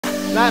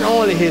not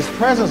only his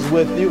presence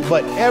with you,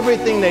 but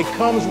everything that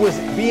comes with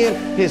being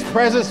his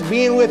presence,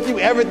 being with you,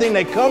 everything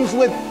that comes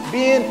with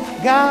being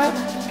God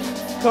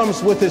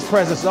comes with his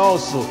presence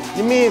also.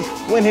 It means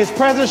when his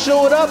presence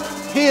showed up,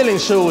 healing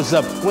shows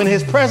up. When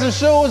his presence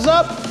shows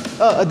up,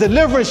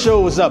 deliverance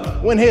shows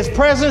up. When his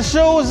presence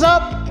shows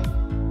up,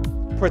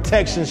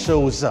 protection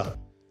shows up.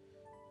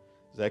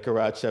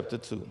 Zechariah chapter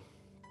 2.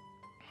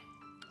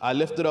 I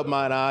lifted up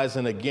mine eyes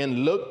and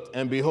again looked,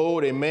 and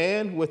behold, a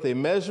man with a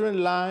measuring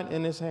line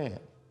in his hand.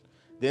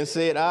 Then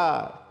said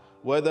I,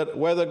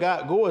 Whither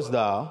God goest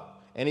thou?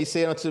 And he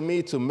said unto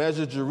me, to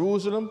measure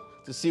Jerusalem,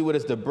 to see what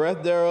is the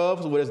breadth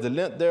thereof, what is the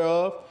length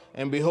thereof.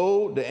 And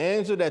behold, the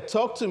angel that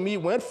talked to me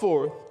went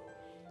forth,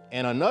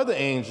 and another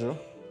angel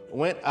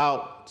went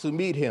out to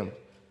meet him.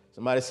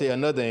 Somebody say,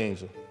 another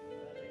angel.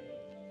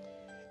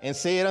 And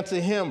said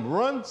unto him,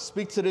 Run,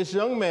 speak to this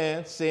young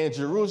man, saying,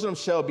 Jerusalem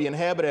shall be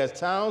inhabited as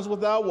towns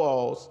without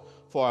walls,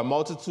 for a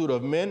multitude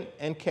of men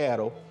and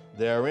cattle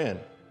therein.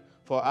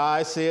 For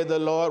I, said the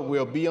Lord,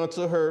 will be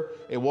unto her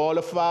a wall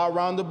of fire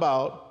round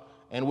about,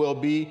 and will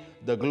be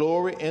the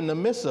glory in the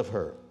midst of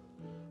her.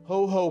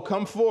 Ho, ho,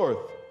 come forth,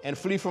 and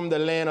flee from the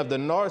land of the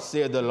north,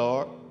 said the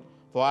Lord.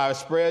 For I have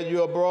spread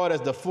you abroad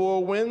as the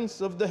four winds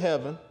of the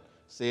heaven,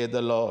 said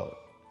the Lord.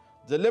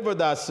 Deliver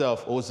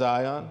thyself, O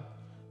Zion,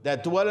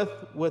 that dwelleth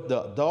with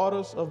the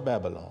daughters of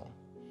Babylon.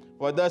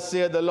 For thus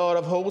saith the Lord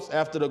of hosts,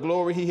 after the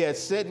glory he had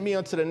sent me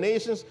unto the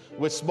nations,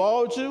 which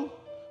spoiled you,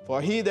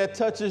 for he that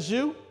touches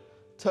you,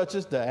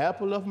 touches the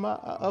apple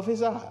of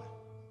his eye.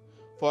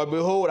 For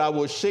behold, I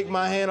will shake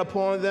my hand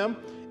upon them,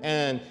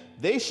 and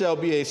they shall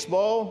be a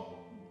spoil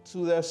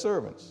to their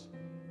servants.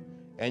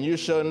 And you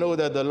shall know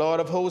that the Lord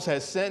of hosts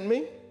has sent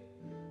me.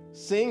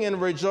 Sing and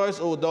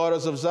rejoice, O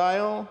daughters of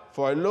Zion,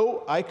 for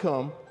lo, I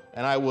come,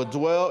 and I will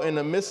dwell in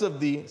the midst of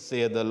thee,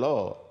 saith the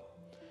Lord.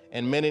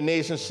 And many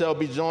nations shall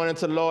be joined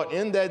unto the Lord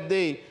in that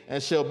day,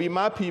 and shall be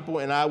my people,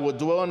 and I will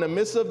dwell in the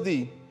midst of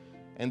thee.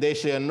 And they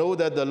shall know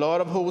that the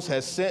Lord of hosts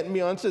has sent me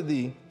unto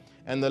thee,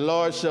 and the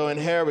Lord shall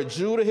inherit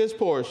Judah his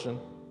portion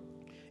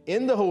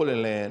in the Holy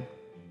Land,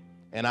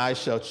 and I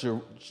shall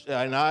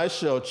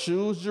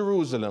choose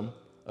Jerusalem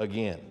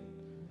again.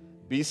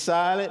 Be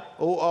silent,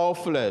 O all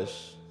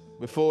flesh,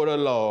 before the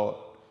Lord,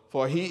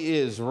 for he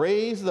is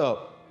raised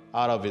up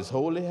out of his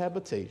holy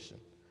habitation.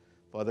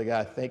 Father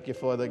God, thank you,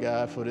 Father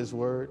God, for this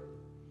word.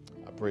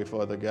 I pray,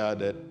 Father God,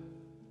 that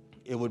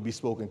it would be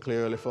spoken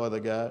clearly, Father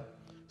God.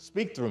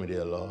 Speak through me,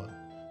 dear Lord.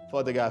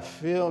 Father God,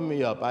 fill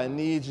me up. I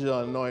need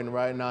your anointing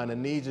right now, and I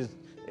need you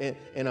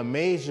in a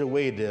major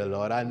way, dear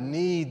Lord. I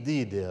need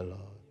thee, dear Lord.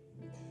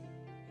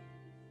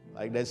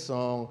 Like that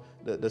song,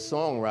 the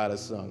songwriter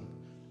sung,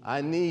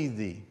 I need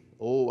thee.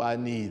 Oh, I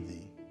need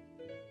thee.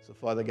 So,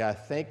 Father God,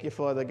 thank you,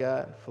 Father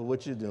God, for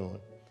what you're doing.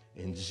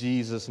 In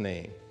Jesus'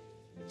 name,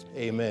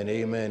 amen,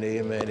 amen,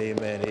 amen,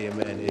 amen,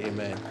 amen,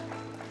 amen.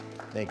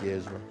 Thank you,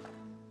 Israel.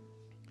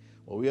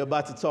 Well, we're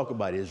about to talk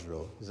about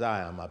Israel,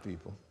 Zion, my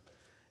people.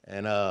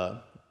 And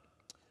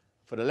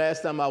for the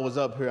last time I was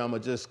up here, I'm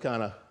going to just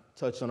kind of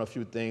touch on a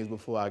few things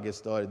before I get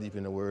started deep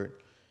in the Word.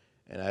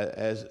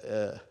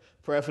 And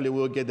prayerfully,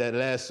 we'll get that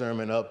last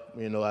sermon up.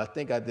 You know, I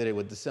think I did it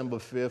with December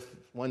 5th.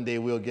 One day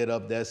we'll get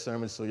up that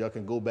sermon so y'all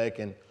can go back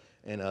and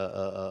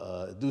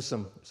do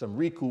some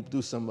recoup,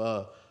 do some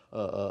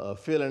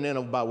filling in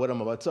about what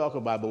I'm about to talk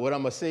about. But what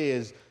I'm going to say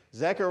is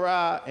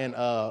Zechariah and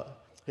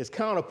his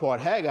counterpart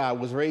Haggai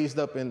was raised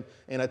up in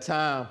a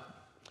time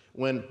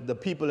when the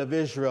people of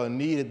Israel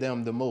needed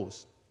them the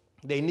most.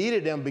 They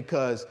needed them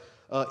because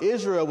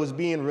Israel was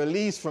being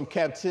released from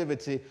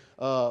captivity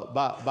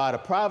by the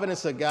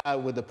providence of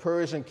God, with the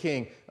Persian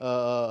king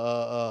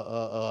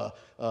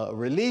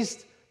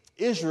released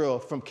Israel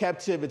from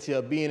captivity,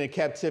 of being in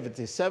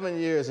captivity 7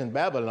 years in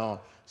Babylon.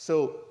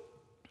 So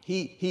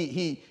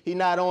he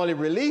not only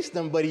released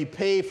them, but he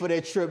paid for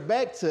their trip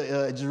back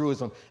to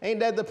Jerusalem.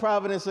 Ain't that the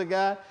providence of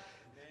God?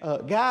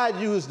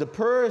 God used the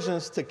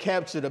Persians to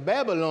capture the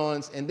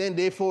Babylons, and then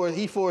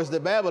he forced the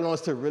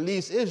Babylons to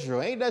release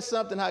Israel. Ain't that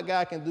something, how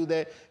God can do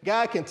that?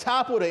 God can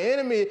topple the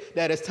enemy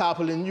that is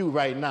toppling you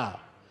right now.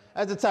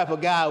 That's the type of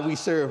God we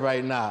serve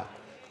right now.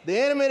 The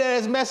enemy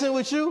that is messing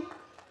with you,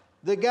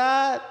 the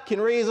God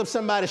can raise up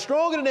somebody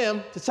stronger than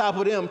them to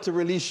topple them to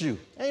release you.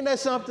 Ain't that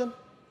something?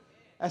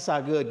 That's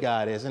how good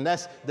God is. And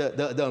that's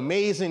the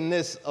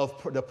amazingness of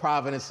the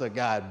providence of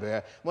God,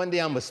 Bear. One day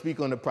I'm going to speak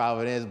on the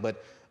providence,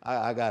 but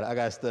I got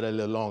to study a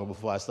little longer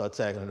before I start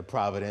tackling the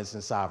providence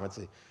and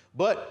sovereignty.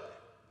 But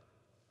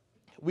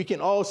we can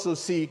also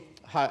see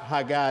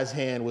how God's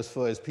hand was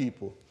for his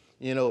people,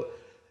 you know.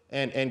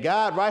 And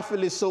God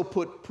rightfully so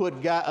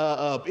put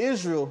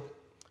Israel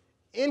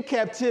in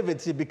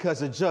captivity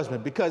because of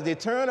judgment, because they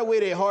turned away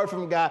their heart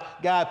from God.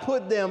 God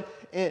put them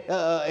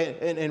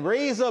and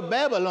raised up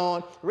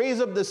Babylon,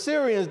 raised up the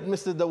Syrians,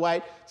 Mr.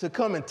 Dwight, to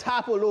come and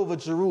topple over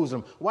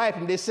Jerusalem, wipe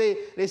them. They say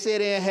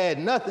they ain't had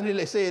nothing.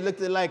 They say it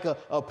looked like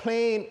a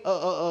plain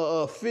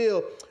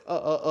field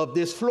of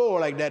this floor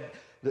like that.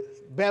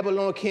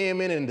 Babylon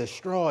came in and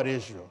destroyed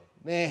Israel.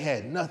 They ain't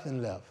had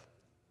nothing left.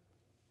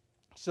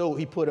 So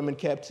he put them in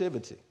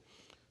captivity.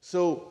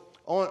 So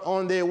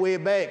on their way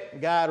back,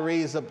 God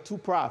raised up 2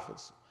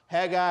 prophets.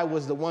 Haggai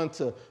was the one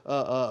to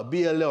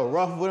be a little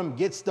rough with them,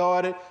 get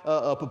started,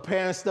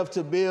 preparing stuff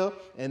to build.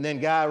 And then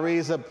God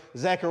raised up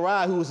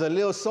Zechariah, who was a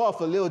little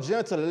soft, a little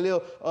gentle, a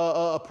little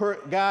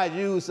God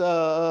used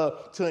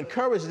to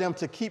encourage them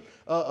to keep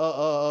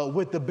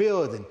with the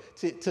building,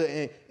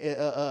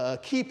 to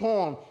keep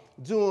on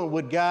doing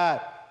what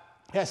God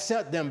has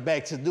sent them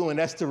back to do, and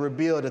that's to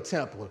rebuild the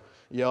temple.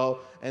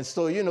 And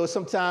so,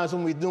 sometimes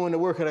when we're doing the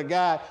work of the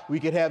God, we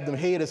could have them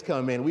haters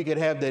come in. We could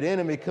have that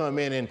enemy come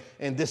in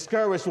and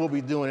discourage what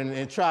we're doing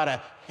and try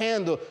to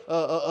handle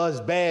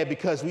us bad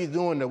because we're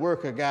doing the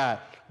work of God.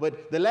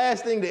 But the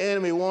last thing the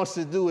enemy wants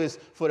to do is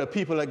for the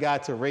people of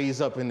God to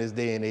raise up in this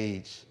day and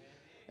age.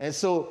 And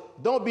so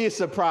don't be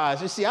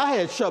surprised. You see, I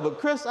had trouble.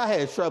 Chris, I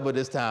had trouble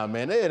this time,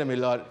 man. The enemy,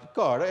 Lord,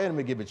 God, the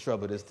enemy give me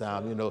trouble this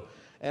time,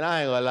 And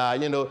I ain't gonna lie,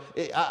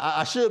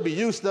 I should be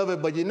used to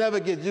it, but you never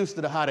get used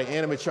to how the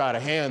enemy try to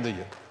handle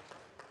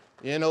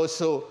you.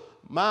 So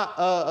my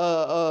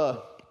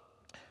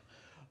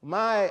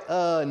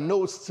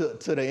notes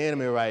to the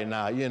enemy right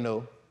now,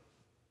 you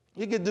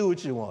can do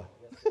what you want.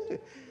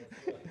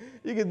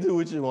 You can do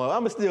what you want.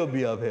 I'm gonna still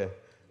be up here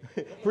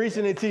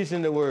preaching and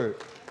teaching the word.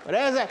 But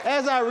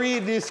as I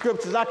read these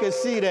scriptures, I can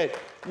see that,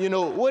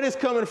 what is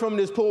coming from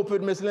this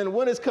pulpit, Miss Linda,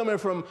 what is coming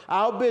from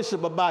our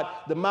bishop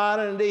about the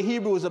modern day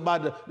Hebrews,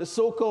 about the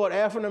so-called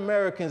African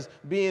Americans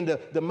being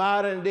the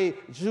modern day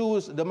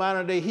Jews, the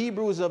modern day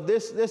Hebrews of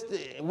this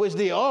which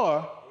they are.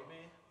 Amen.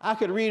 I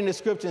could read in the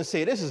scripture and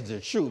say, this is the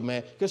truth,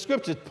 man. Because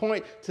scriptures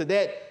point to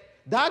that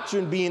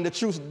doctrine being the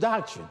true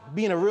doctrine,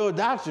 being a real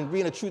doctrine,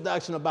 being a true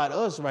doctrine about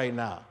us right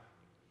now.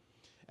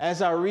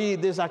 As I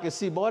read this, I can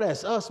see, boy,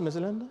 that's us, Miss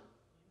Linda.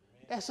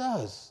 That's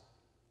us.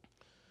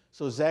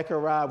 So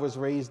Zechariah was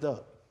raised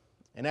up.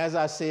 And as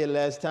I said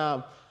last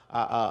time,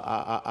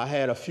 I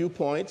had a few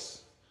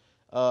points.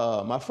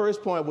 My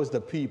first point was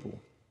the people.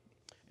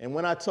 And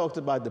when I talked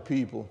about the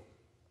people,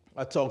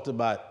 I talked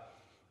about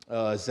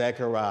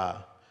Zechariah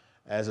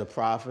as a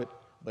prophet,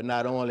 but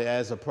not only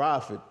as a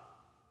prophet,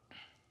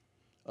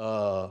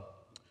 the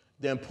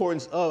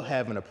importance of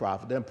having a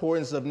prophet, the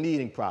importance of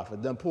needing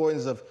prophet, the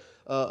importance of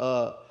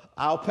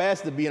our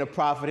pastor being a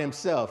prophet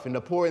himself, and the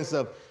importance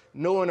of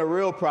knowing a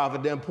real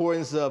prophet, the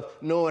importance of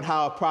knowing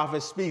how a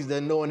prophet speaks,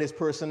 then knowing his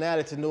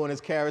personality, knowing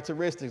his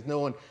characteristics,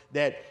 knowing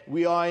that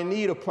we are in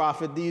need of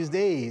prophet these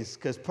days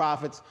because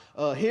prophets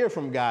hear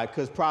from God,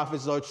 because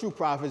prophets are true.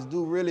 Prophets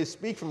do really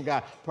speak from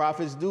God.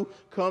 Prophets do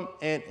come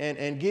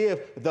and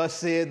give, thus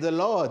said the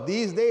Lord.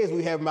 These days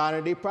we have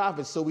modern day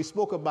prophets. So we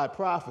spoke about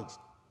prophets,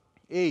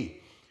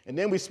 A. And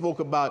then we spoke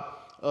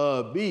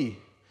about B.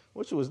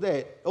 Which was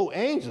that? Oh,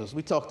 angels.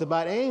 We talked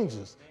about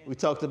angels. We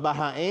talked about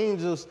how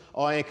angels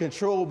are in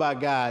control by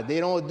God. They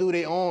don't do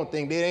their own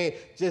thing. They ain't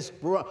just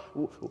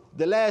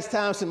the last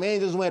time some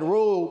angels went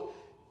rogue,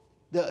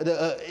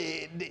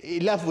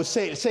 he left with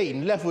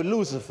Satan, left with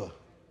Lucifer.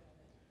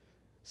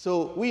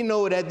 So we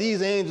know that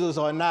these angels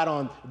are not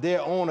on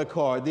their own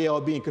accord. They are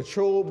being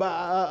controlled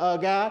by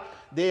God.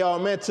 They are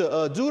meant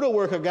to do the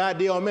work of God.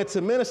 They are meant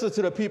to minister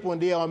to the people,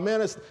 and they are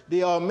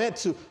meant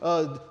to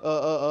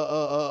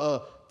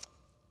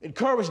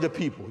encourage the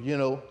people,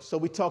 So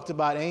we talked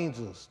about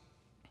angels.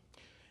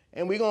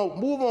 And we're going to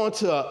move on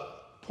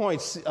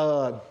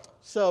to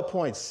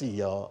sub-point C,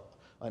 y'all,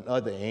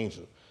 another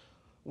angel.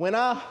 When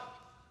I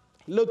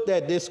looked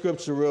at this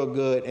scripture real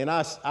good, and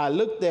I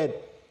looked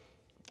at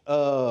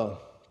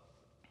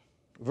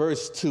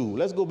verse 2.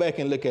 Let's go back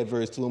and look at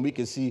verse 2, and we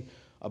can see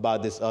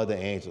about this other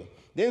angel.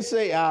 Then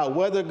say,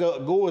 whether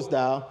goest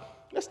thou.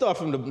 Let's start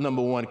from the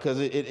number 1, because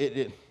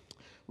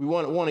we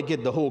want to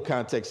get the whole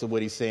context of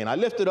what he's saying. I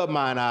lifted up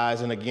mine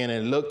eyes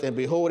and looked, and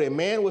behold, a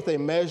man with a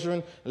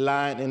measuring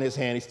line in his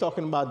hand. He's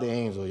talking about the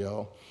angel,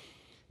 y'all.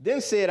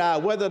 Then said I,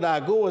 whether thou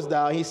goest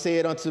thou, he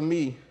said unto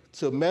me,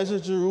 to measure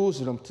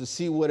Jerusalem, to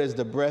see what is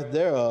the breadth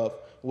thereof,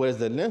 what is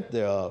the length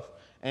thereof.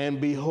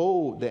 And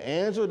behold, the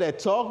angel that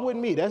talked with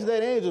me, that's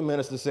that angel,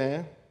 Minister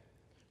Sam,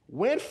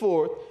 went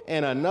forth,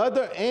 and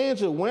another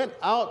angel went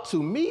out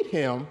to meet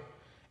him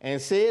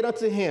and said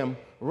unto him,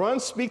 run,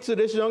 speak to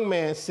this young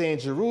man, saying,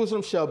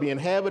 Jerusalem shall be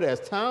inhabited as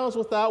towns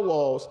without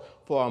walls,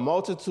 for a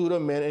multitude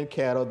of men and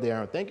cattle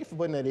therein. Thank you for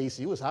putting that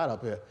AC. It was hot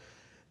up here.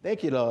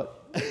 Thank you, Lord.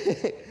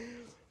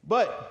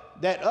 But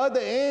that other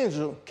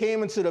angel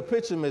came into the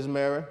picture, Ms.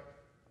 Mary,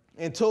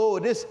 and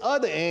told this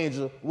other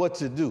angel what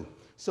to do.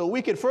 So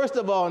we could first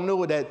of all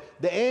know that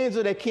the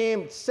angel that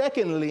came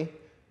secondly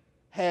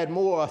had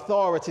more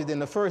authority than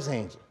the first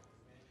angel.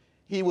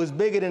 He was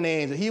bigger than the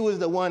angel. He was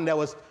the one that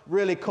was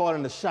really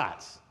calling the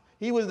shots.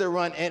 He was the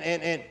run,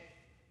 and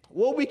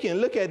what we can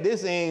look at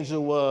this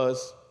angel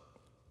was,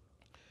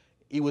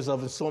 he was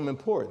of some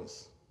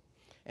importance.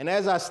 And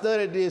as I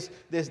studied this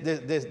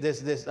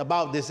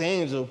about this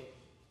angel,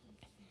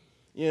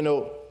 we're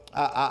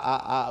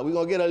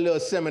gonna get a little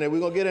seminary. We're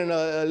gonna get in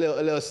a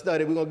little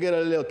study. We're gonna get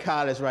a little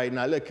college right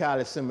now, a little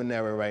college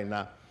seminary right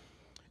now.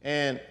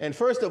 And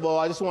first of all,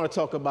 I just want to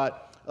talk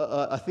about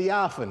a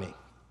theophany.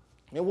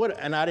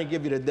 And I didn't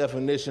give you the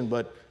definition,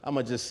 but I'm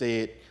gonna just say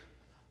it.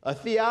 A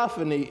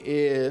theophany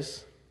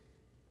is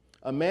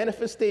a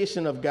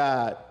manifestation of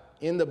God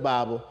in the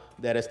Bible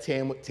that is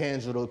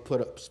tangible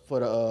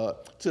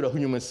to the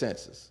human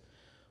senses.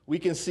 We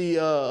can see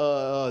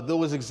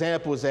those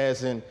examples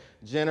as in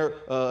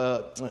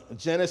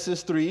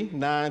Genesis 3,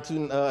 9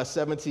 to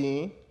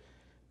 17,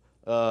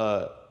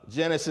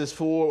 Genesis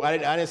 4, I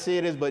didn't say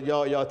this, but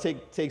y'all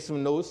take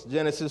some notes.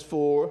 Genesis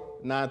 4,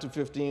 9 to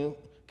 15,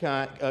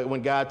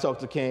 when God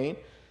talked to Cain.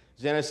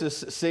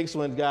 Genesis 6,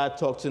 when God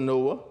talked to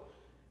Noah.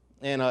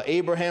 And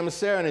Abraham and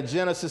Sarah in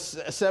Genesis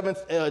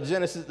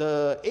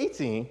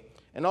 18.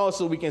 And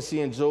also we can see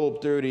in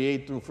Job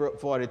 38 through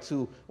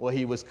 42 where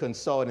he was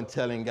consulting,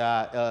 telling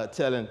God,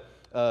 telling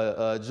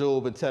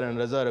Job and telling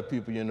those other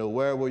people, you know,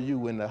 where were you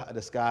when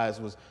the skies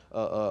was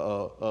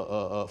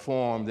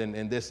formed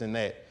and this and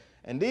that.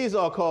 And these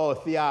are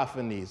called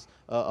theophanies,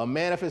 a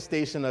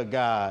manifestation of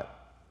God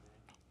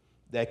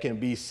that can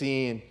be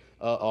seen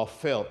or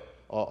felt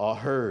or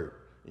heard,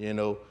 you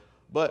know.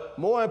 But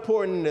more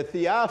important than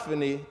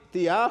the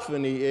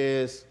theophany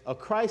is a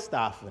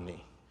Christophany.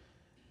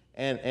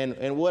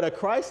 And what a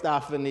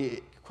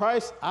Christophany,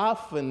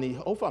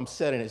 hope I'm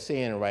saying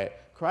it right.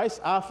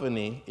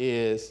 Christophany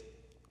is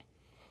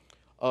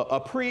a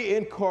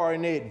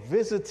pre-incarnate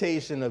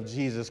visitation of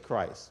Jesus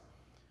Christ.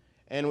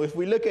 And if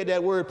we look at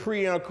that word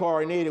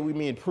pre-incarnated, we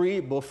mean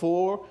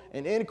before,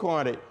 and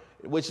incarnate,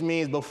 which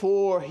means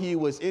before he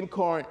was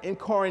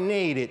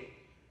incarnated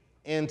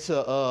into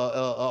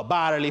a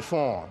bodily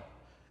form.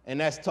 And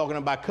that's talking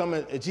about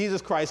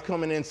Jesus Christ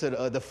coming into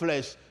the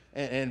flesh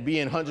and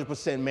being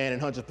 100% man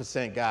and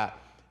 100% God.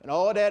 And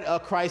all that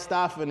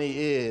Christophany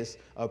is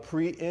a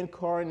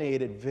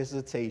pre-incarnated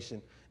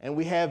visitation. And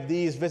we have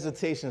these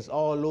visitations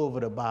all over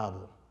the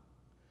Bible.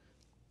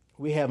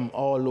 We have them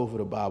all over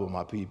the Bible,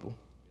 my people.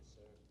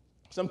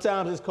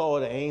 Sometimes it's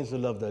called the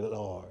angel of the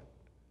Lord.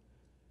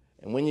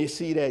 And when you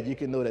see that, you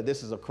can know that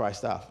this is a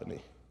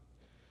Christophany.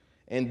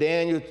 And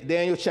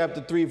Daniel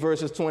chapter 3,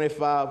 verses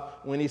 25,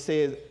 when he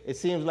says, it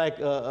seems like,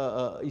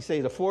 he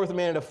says the fourth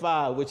man of the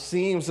fire, which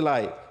seems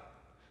like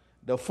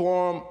the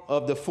form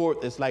of the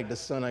fourth is like the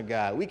Son of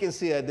God. We can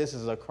see that this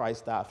is a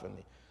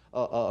Christophany,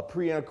 a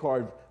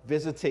pre-incarnate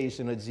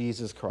visitation of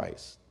Jesus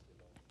Christ.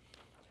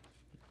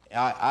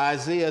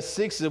 Isaiah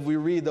 6, if we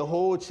read the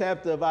whole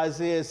chapter of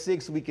Isaiah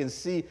 6, we can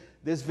see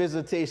this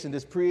visitation,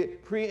 this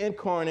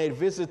pre-incarnate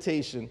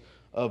visitation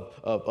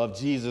of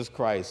Jesus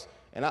Christ.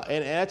 And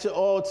at your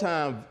all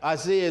time,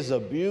 Isaiah is a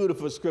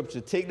beautiful scripture.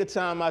 Take the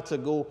time out to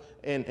go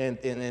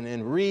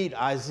and read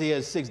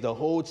Isaiah 6, the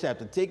whole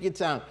chapter. Take your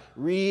time.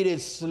 Read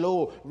it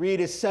slow. Read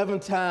it 7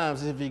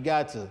 times if you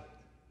got to.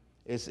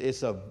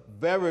 It's a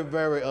very,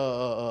 very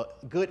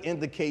good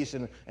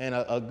indication and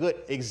a good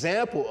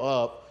example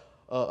of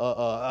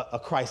a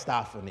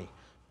Christophany.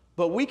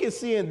 But we can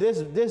see in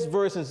this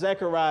verse in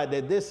Zechariah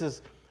that this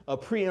is a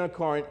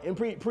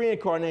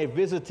pre-incarnate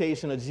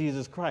visitation of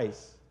Jesus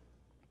Christ.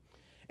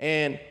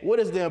 And what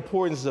is the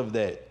importance of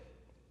that?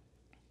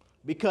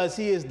 Because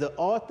he is the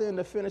author and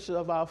the finisher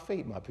of our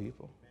faith, my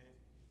people.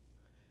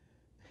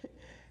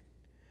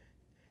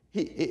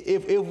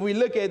 If we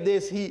look at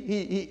this,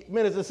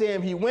 Minister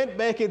Sam, he went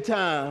back in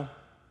time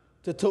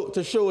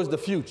to show us the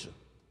future.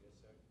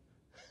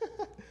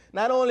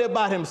 Not only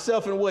about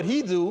himself and what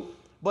he do,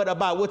 but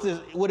about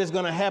what is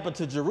going to happen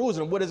to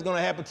Jerusalem, what is going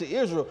to happen to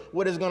Israel,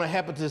 what is going to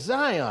happen to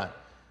Zion.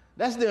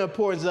 That's the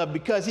importance of it,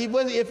 because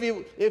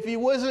if he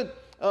wasn't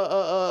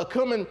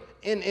coming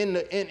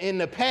in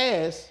the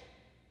past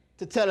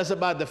to tell us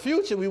about the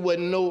future, we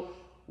wouldn't know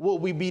what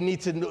we be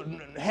needing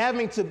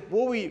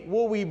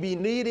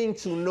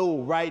to know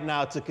right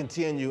now to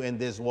continue in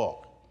this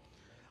walk.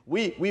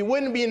 We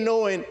wouldn't be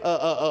knowing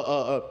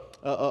a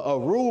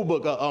rule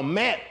book, a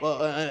map,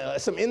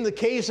 some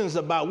indications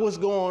about what's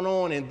going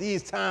on in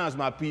these times,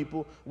 my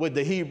people, with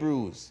the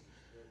Hebrews.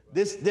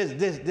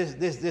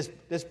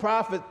 This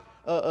prophet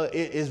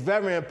is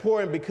very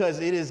important because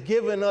it is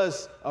giving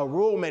us a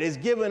roadmap. It's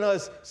giving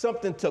us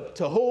something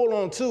to hold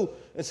on to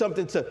and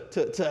something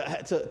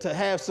to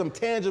have some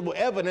tangible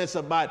evidence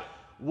about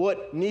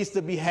what needs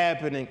to be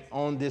happening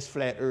on this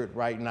flat earth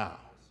right now.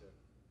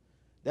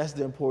 That's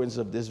the importance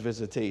of this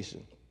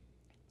visitation.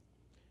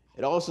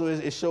 It also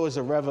it shows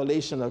a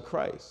revelation of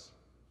Christ.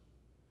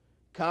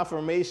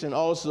 Confirmation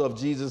also of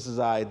Jesus'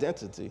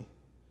 identity.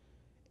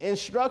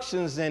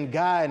 Instructions and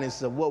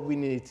guidance of what we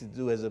need to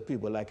do as a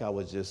people, like I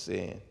was just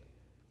saying.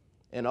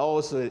 And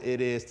also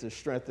it is to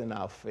strengthen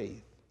our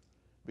faith.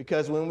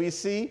 Because when we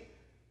see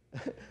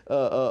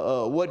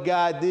what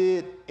God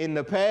did in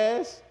the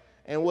past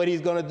and what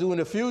he's going to do in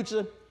the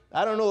future,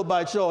 I don't know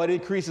about y'all, it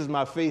increases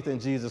my faith in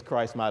Jesus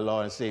Christ, my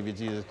Lord and Savior,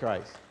 Jesus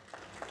Christ.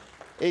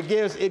 It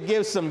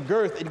gives some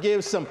girth. It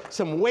gives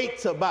some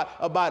weight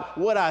about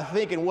what I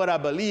think and what I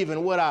believe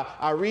and what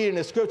I read in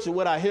the scripture,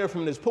 what I hear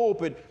from this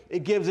pulpit.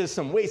 It gives it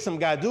some weight, some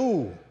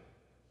gadoo,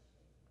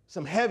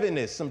 some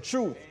heaviness, some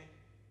truth.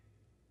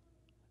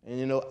 And,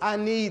 you know, I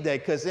need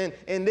that because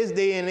in this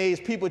day and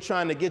age, people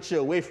trying to get you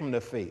away from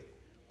the faith.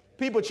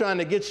 People trying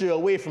to get you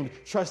away from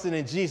trusting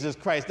in Jesus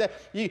Christ.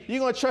 You're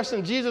going to trust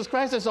in Jesus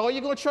Christ? That's all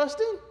you're going to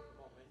trust in?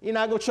 You're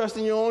not going to trust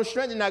in your own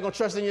strength. You're not going to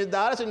trust in your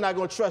dollars. You're not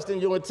going to trust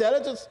in your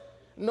intelligence.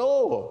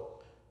 No.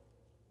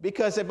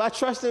 Because if I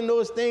trust in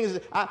those things,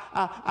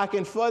 I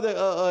can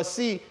further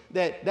see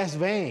that that's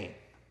vain.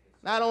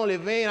 Not only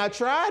vain, I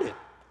tried it.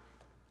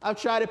 I've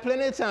tried it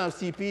plenty of times,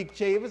 T.P.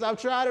 Chavers. I've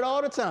tried it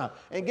all the time.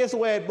 And guess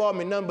where it brought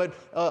me? Nothing but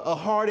a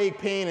heartache,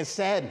 pain, and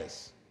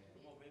sadness.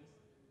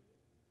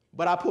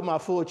 But I put my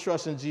full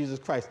trust in Jesus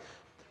Christ.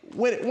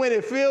 When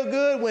it feel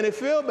good, when it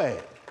feel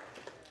bad,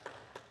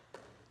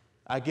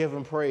 I give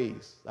him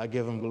praise. I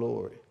give him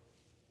glory.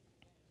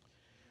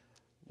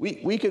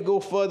 We could go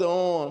further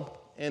on,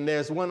 and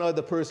there's one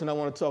other person I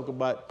want to talk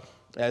about,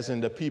 as in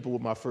the people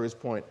with my first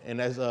point, and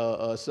that's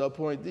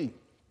subpoint D.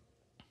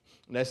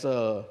 That's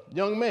a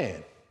young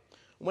man.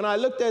 When I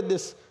looked at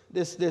this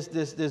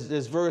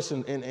verse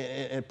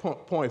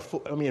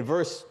in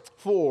verse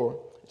 4,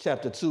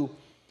 chapter 2,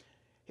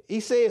 he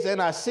says,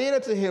 and I said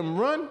unto him,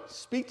 run,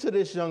 speak to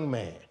this young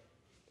man.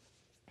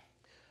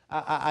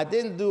 I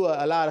didn't do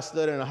a lot of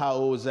studying on how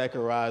old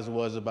Zacharias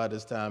was about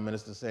this time,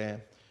 Minister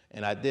Sam,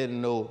 and I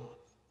didn't know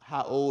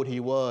how old he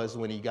was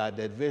when he got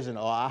that vision,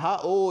 or how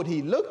old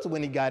he looked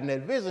when he got in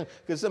that vision,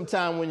 because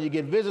sometimes when you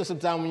get vision,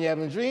 sometimes when you have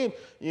a dream,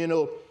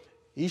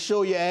 he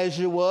show you as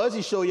you was.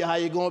 He show you how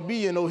you're going to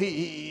be.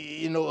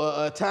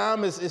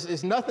 Time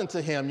is nothing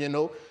to him.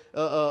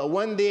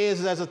 1 day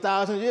is as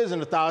 1,000 years,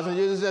 and 1,000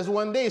 years is as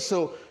 1 day.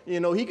 So,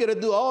 he could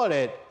do all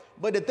that.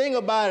 But the thing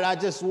about it, I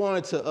just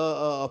wanted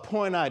to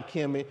point out,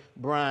 Kimmy,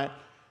 Brian,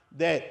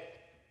 that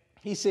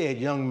he said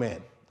young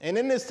men. And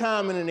in this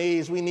time and an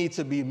age, we need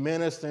to be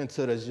ministering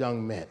to those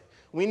young men.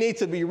 We need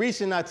to be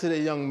reaching out to the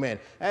young men.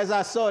 As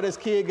I saw this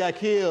kid got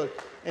killed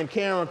in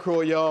Karen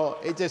Crow, y'all,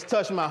 it just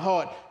touched my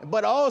heart.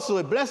 But also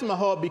it blessed my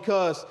heart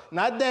because,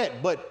 not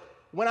that, but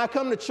when I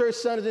come to church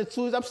Sundays and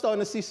Tuesdays, I'm starting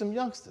to see some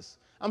youngsters.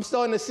 I'm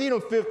starting to see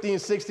them 15,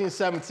 16,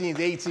 17,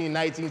 18,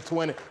 19,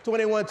 20,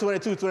 21,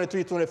 22,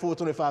 23, 24,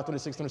 25,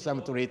 26,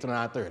 27, 28,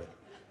 29, 30.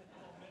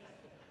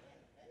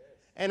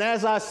 And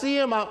as I see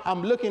them,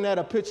 I'm looking at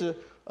a picture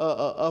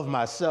of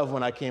myself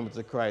when I came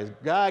into Christ.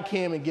 God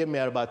came and gave me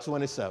at about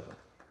 27.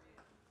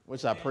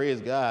 Which I praise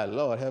God.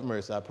 Lord have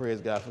mercy. I praise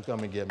God for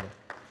coming and get me.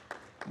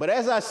 But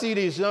as I see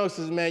these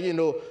youngsters, man,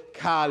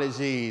 college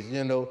age,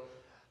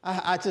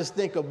 I just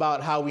think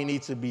about how we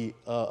need to be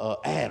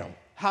Adam.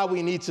 How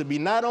we need to be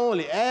not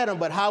only Adam,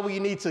 but how we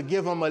need to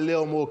give them a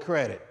little more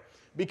credit.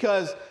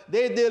 Because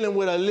they're dealing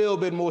with a little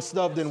bit more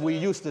stuff than we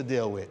used to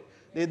deal with.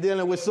 They're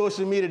dealing with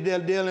social media. They're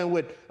dealing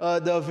with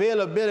the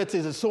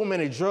availability to so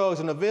many drugs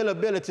and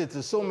availability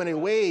to so many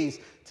ways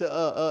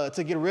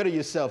to get rid of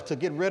yourself, to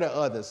get rid of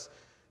others.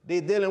 They're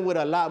dealing with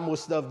a lot more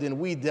stuff than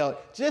we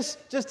dealt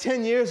just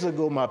 10 years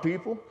ago, my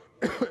people.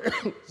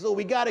 So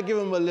we got to give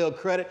them a little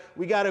credit.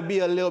 We got to be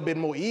a little bit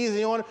more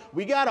easy on it.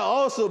 We got to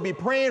also be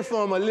praying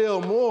for them a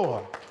little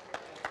more.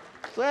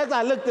 So as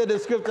I looked at the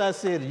scripture, I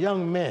said,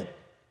 young men.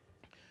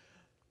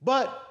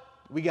 But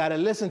we got to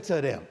listen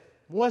to them.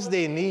 What's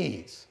their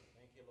needs?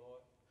 Thank you,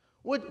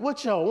 Lord.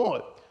 What y'all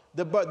want?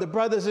 The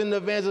brothers in the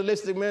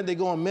evangelistic, man, they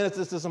go and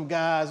minister to some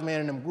guys,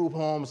 man, in them group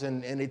homes,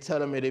 and they tell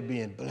them that they're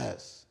being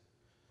blessed.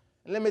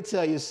 And let me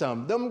tell you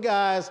something. Them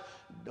guys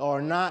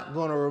are not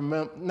going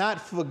to not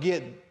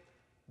forget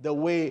the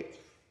way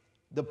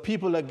the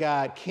people of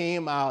God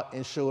came out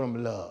and showed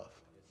them love.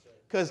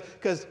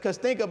 Because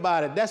think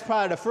about it. That's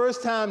probably the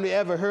first time they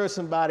ever heard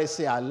somebody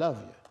say, I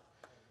love you.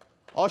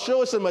 Or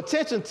show some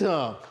attention to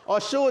them. Or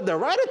show the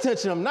right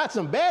attention to them, not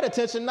some bad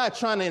attention, not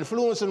trying to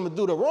influence them to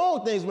do the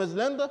wrong things, Ms.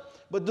 Linda,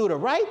 but do the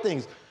right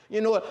things.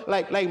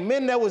 Like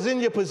men that was in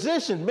your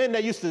position, men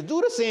that used to do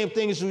the same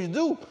things you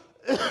do.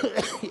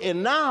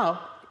 And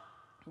now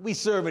we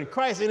serving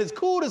Christ, and it's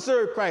cool to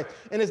serve Christ,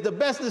 and it's the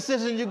best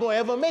decision you're going to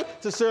ever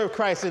make to serve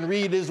Christ and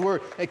read his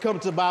word and come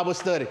to Bible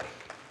study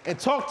and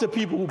talk to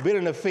people who've been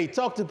in the faith,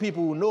 talk to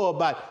people who know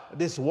about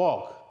this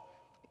walk.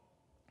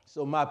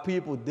 So my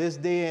people, this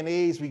day and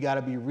age, we got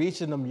to be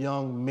reaching them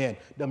young men,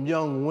 them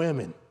young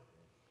women.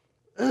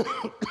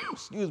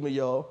 Excuse me,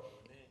 y'all.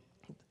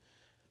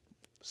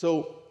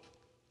 So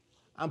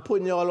I'm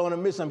putting y'all on a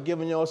mission. I'm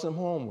giving y'all some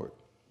homework.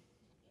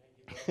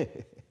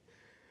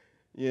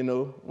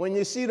 When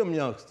you see them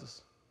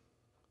youngsters,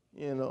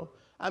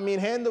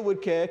 handle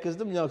with care, because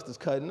them youngsters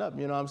cutting up,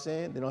 you know what I'm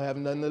saying? They don't have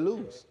nothing to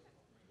lose.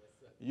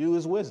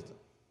 Use wisdom.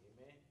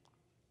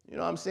 You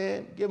know what I'm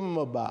saying? Give them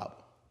a Bible.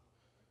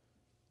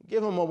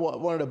 Give them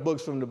one of the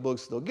books from the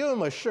bookstore. Give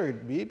them a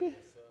shirt, baby.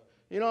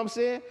 You know what I'm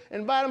saying?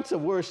 Invite them to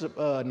worship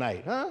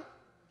night, huh?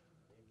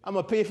 I'm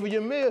going to pay for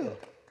your meal.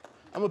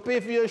 I'm going to pay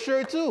for your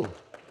shirt too.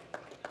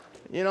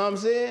 You know what I'm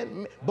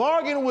saying?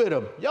 Bargain with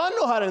them. Y'all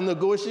know how to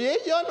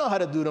negotiate. Y'all know how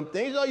to do them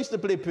things. Y'all used to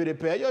play pretty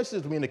pair. Y'all used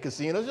to be in the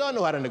casinos. Y'all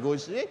know how to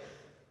negotiate.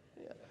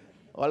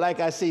 Or like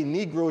I say,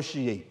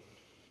 negotiate.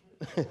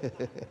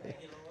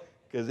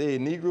 Because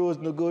Negroes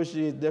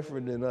negotiate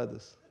different than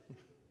others.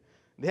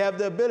 They have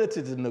the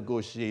ability to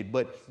negotiate,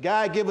 but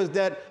God give us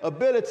that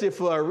ability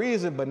for a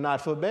reason, but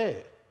not for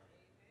bad.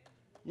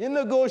 You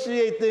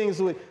negotiate things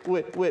with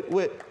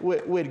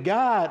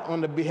God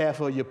on the behalf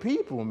of your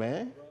people,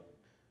 man.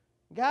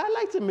 God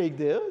like to make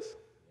deals.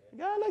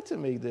 God like to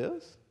make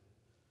this.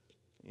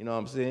 You know what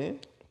I'm saying?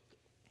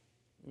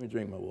 Let me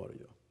drink my water,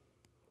 y'all.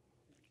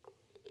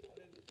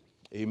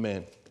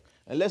 Amen.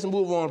 And let's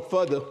move on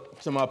further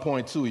to my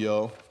point 2,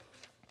 y'all.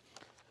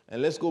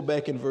 And let's go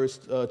back in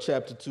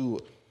chapter 2,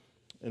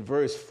 in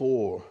verse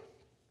 4.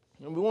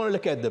 And we want to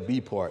look at the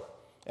B part,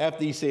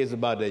 after he says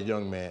about that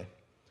young man.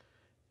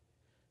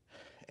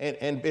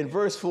 And in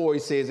verse 4, he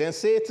says, and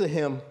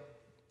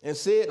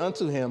said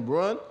unto him,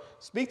 run,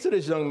 speak to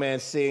this young man,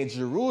 saying,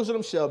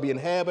 Jerusalem shall be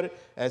inhabited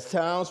as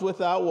towns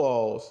without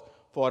walls,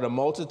 for the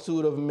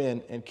multitude of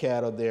men and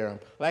cattle therein.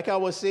 Like I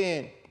was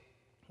saying,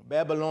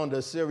 Babylon, the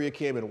Assyria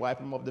came and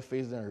wiped them off the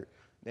face of the earth.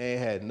 They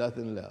ain't had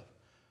nothing left.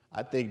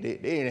 I think they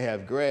didn't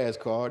have grass,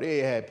 Carl. They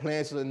ain't had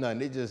plants or nothing.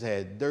 They just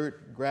had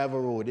dirt,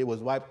 gravel road. It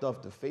was wiped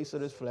off the face of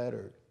this flat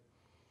earth.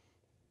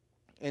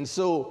 And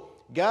so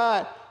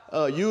God,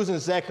 using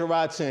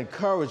Zechariah to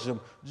encourage them,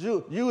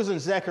 using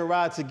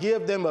Zechariah to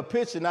give them a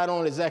picture, not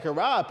only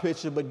Zechariah a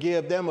picture, but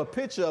give them a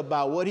picture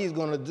about what he's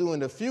going to do in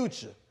the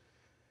future.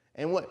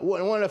 And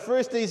one of the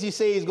first things he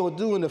says he's going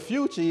to do in the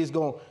future, he's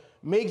going to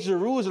make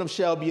Jerusalem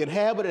shall be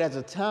inhabited as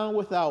a town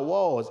without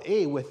walls.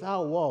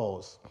 Without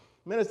walls.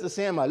 Minister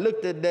Sam, I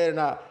looked at that and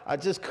I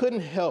just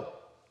couldn't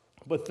help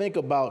but think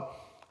about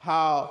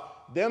how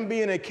them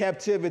being in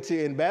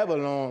captivity in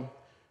Babylon,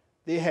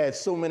 they had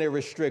so many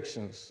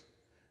restrictions.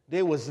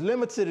 They was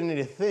limited in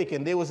their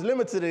thinking. They was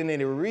limited in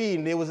their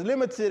reading. They was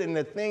limited in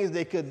the things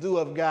they could do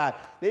of God.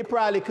 They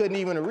probably couldn't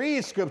even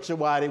read scripture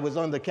while they was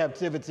under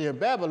captivity in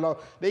Babylon.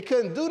 They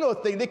couldn't do no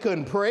thing. They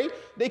couldn't pray.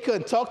 They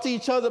couldn't talk to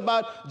each other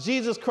about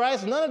Jesus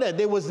Christ. None of that.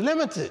 They was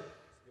limited.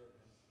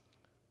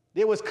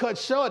 They was cut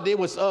short. They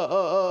was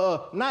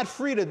not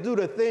free to do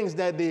the things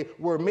that they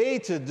were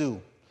made to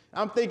do.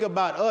 I'm thinking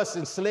about us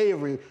in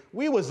slavery.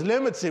 We was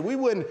limited. We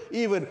wouldn't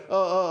even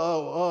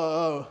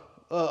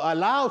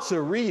allowed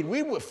to read.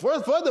 We would,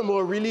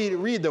 furthermore,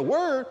 read the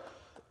word.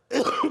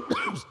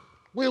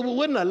 We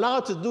wouldn't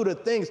allowed to do the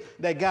things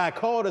that God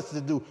called us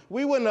to do.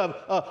 We wouldn't have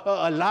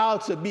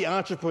allowed to be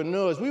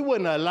entrepreneurs. We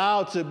wouldn't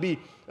allowed to be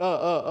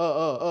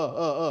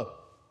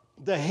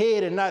the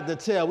head and not the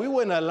tail. We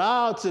weren't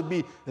allowed to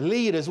be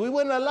leaders. We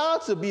weren't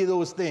allowed to be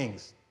those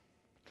things.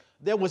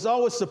 There was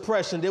always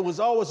suppression. There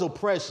was always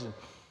oppression.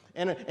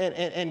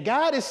 And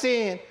God is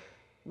saying,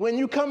 when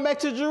you come back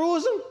to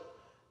Jerusalem,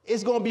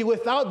 it's going to be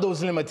without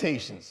those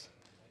limitations.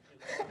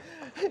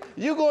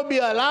 You're going to be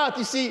allowed.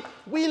 You see,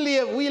 we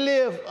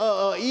live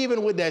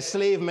even with that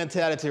slave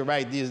mentality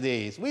right these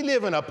days. We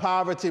live in a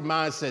poverty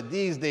mindset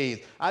these days.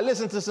 I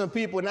listen to some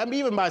people, and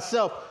even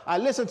myself, I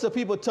listen to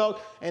people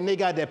talk, and they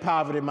got that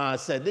poverty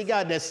mindset. They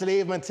got that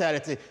slave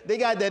mentality. They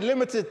got that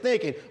limited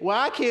thinking. Well,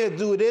 I can't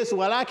do this.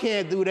 Well, I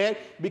can't do that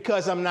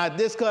because I'm not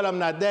this color, I'm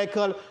not that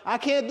color. I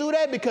can't do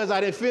that because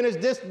I didn't finish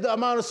this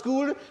amount of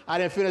schooling. I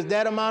didn't finish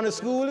that amount of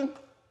schooling.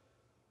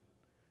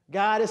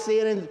 God is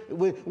saying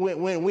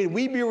when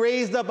we be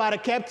raised up out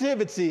of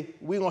captivity,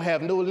 we're going to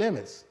have no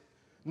limits,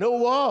 no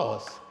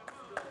walls.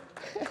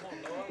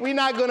 We're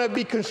not going to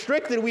be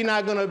constricted. We're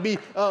not going to be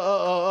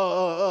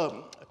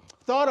thought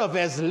of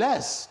as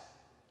less,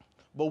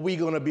 but we're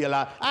going to be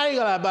allowed. I ain't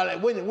going to lie about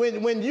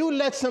it. When you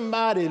let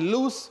somebody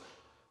loose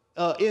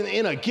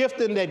in a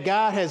gifting that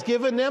God has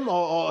given them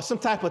or some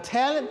type of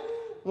talent,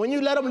 when you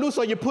let them loose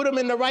or you put them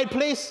in the right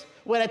place,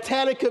 where that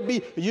talent could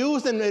be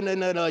used and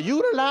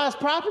utilized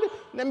properly,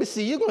 let me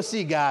see. You're going to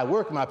see God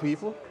work, my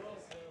people.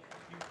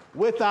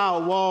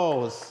 Without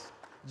walls.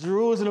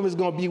 Jerusalem is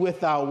going to be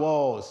without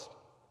walls.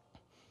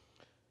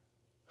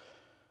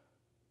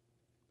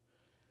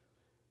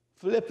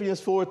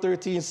 Philippians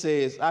 4:13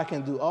 says, I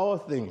can do all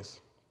things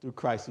through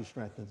Christ who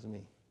strengthens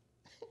me.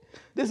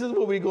 This is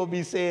what we're going to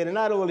be saying, and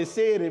not only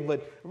saying it,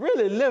 but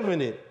really living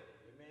it,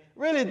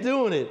 really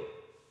doing it.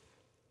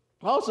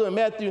 Also in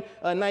Matthew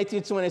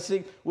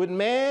 19:26, with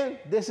man,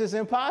 this is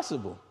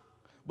impossible.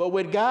 But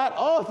with God,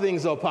 all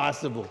things are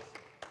possible.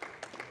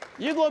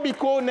 You're going to be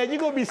quoting that. You're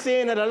going to be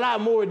saying that a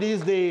lot more these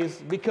days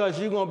because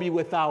you're going to be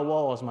without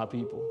walls, my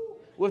people,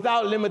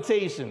 without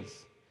limitations.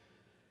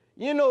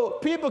 You know,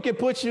 people can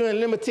put you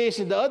in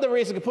limitations. The other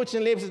races can put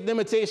you in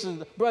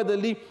limitations, Brother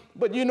Lee.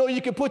 But you know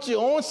you can put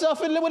your own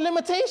self in with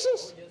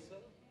limitations. Yes,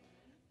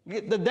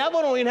 sir. The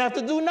devil don't even have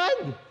to do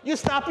nothing. You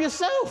stop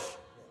yourself.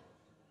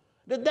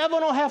 The devil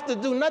don't have to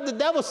do nothing. The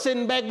devil's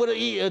sitting back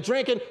with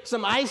drinking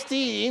some iced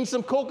tea, eating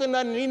some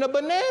coconut, and eating a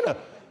banana.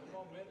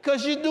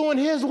 Because you're doing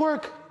his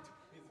work.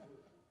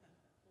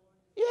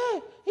 Yeah,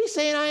 he's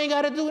saying I ain't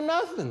got to do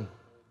nothing.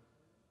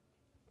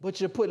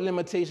 But you're putting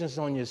limitations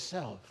on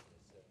yourself.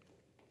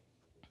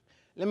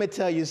 Let me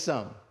tell you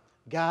something.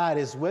 God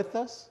is with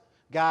us.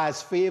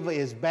 God's favor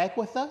is back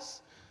with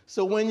us.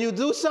 So when you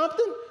do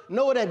something,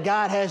 know that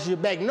God has your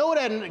back. Know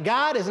that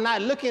God is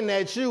not looking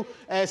at you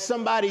as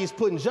somebody he's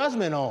putting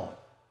judgment on.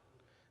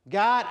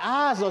 God's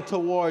eyes are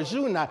towards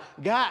you now.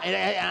 God,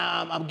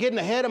 I'm getting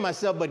ahead of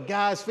myself, but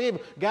God's favor,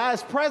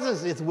 God's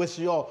presence is with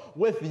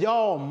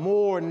y'all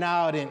more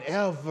now than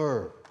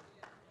ever.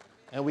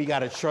 And we got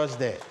to trust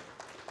that.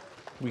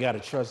 We got to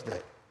trust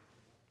that.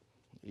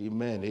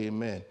 Amen,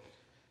 amen.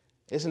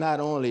 It's not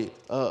only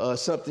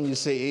something you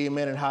say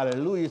amen and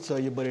hallelujah to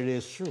you, but it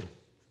is true.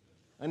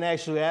 In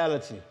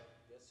actuality.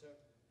 Yes,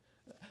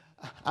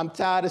 sir. I'm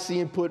tired of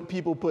seeing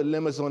people put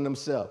limits on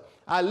themselves.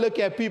 I look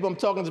at people, I'm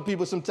talking to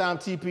people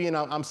sometimes, TP, and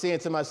I'm saying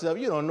to myself,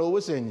 you don't know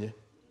what's in you.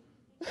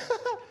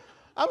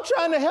 I'm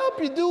trying to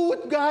help you do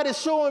what God is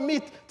showing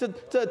me to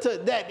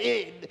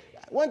that.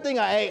 One thing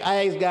I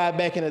asked God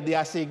back in the day,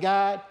 I said,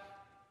 God,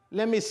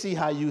 let me see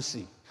how you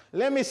see.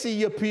 Let me see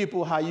your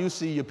people how you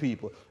see your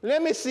people.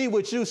 Let me see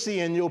what you see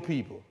in your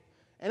people.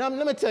 And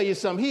let me tell you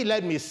something. He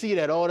let me see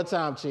that all the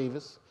time,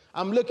 Chavis.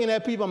 I'm looking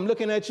at people. I'm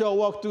looking at y'all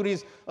walk through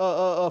these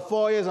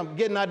foyers. I'm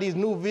getting out these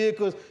new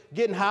vehicles,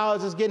 getting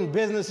houses, getting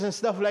business and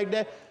stuff like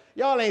that.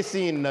 Y'all ain't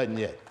seen nothing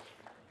yet.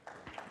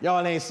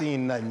 Y'all ain't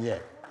seen nothing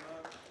yet.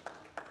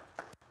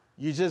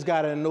 You just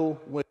got to know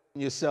within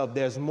yourself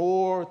there's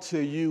more to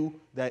you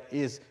that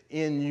is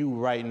in you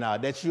right now,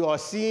 that you are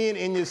seeing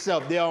in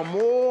yourself.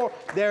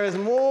 There is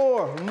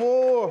more.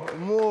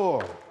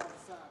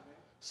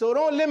 So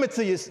don't limit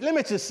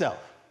yourself.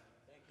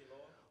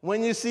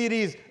 When you see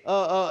these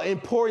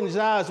important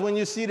jobs, when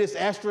you see this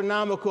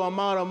astronomical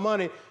amount of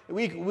money,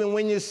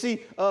 when you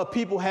see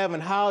people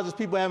having houses,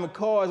 people having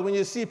cars, when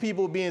you see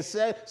people being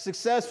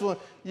successful,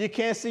 you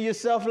can't see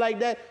yourself like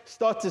that.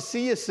 Start to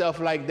see yourself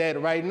like that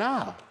right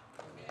now.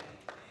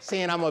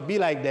 Saying I'm going to be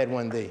like that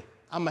one day.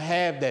 I'm going to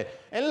have that.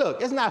 And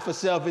look, it's not for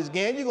selfish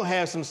gain. You're going to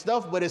have some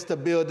stuff, but it's to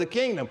build the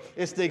kingdom.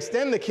 It's to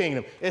extend the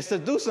kingdom. It's to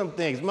do some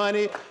things.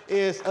 Money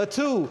is a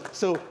tool,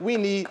 so we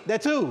need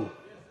that tool.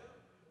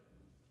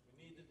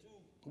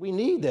 We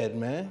need that,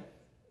 man.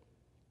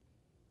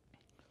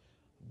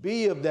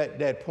 B of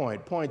that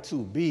point. Point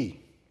 2, B.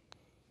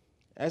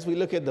 As we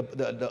look at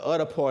the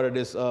other part of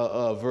this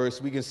verse,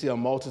 we can see a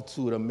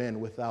multitude of men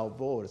without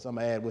borders. I'm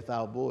going to add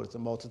without borders, a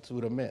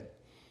multitude of men.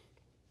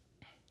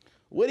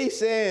 What he's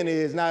saying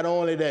is not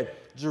only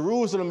that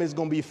Jerusalem is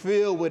going to be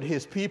filled with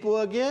his people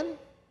again,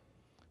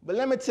 but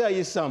let me tell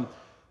you something.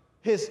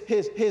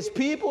 His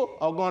people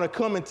are going to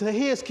come into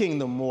his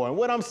kingdom more. And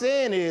what I'm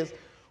saying is,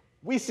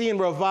 we seeing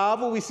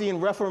revival, we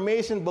seeing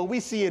reformation, but we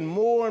seeing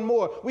more and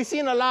more. We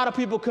seeing a lot of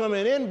people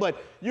coming in,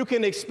 but you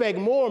can expect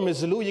more,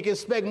 Ms. Lou. You can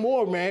expect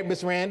more,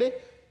 Miss Randy.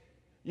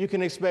 You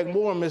can expect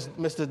more,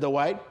 Mr.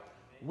 Dwight.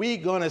 We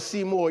gonna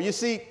see more. You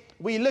see,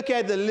 we look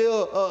at the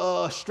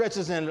little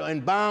stretches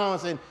and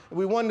bounds, and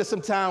we wonder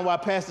sometimes why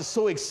Pastor's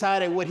so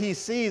excited what he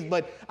sees.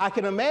 But I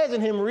can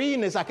imagine him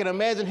reading this. I can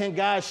imagine him,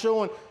 God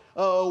showing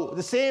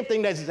the same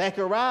thing that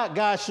Zechariah,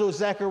 God showed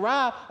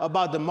Zechariah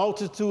about the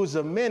multitudes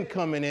of men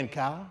coming in,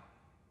 Kyle.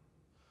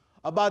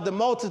 About the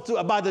multitude,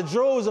 about the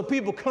droves of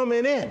people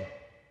coming in.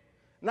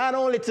 Not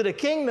only to the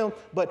kingdom,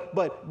 but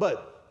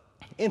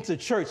into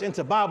church,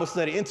 into Bible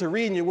study, into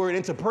reading your word,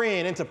 into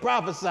praying, into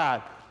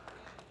prophesying.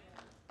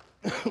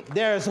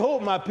 There is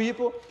hope, my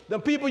people. The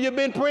people you've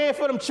been praying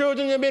for, them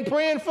children you've been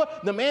praying for,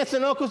 them aunts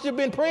and uncles you've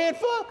been praying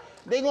for,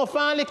 they're going to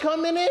finally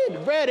come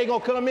in. Brad, they're going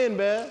to come in,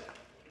 man.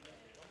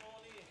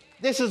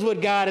 This is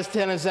what God is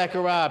telling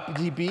Zechariah,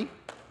 DP.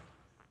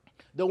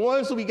 The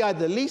ones who we got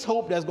the least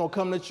hope that's going to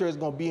come to church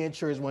going to be in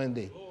church one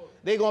day.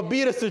 They're going to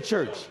beat us to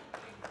church.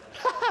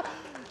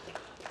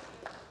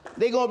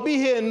 They're going to be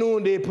here in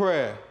noonday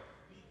prayer.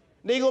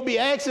 They're going to be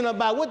asking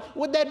about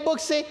what that book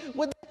say,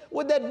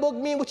 what that book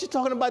mean, what you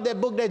talking about, that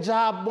book, that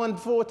Job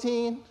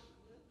 114?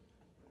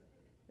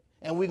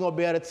 And we're going to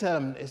be able to tell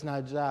them it's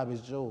not Job,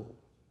 it's Job.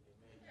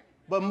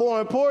 But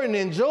more important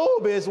than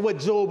Job is what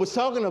Job was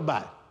talking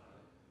about.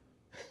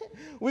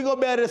 We're going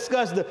to be able to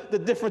discuss the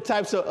different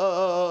types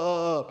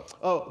of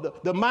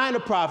the minor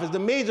prophets, the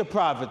major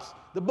prophets,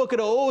 the book of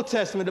the Old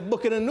Testament, the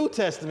book of the New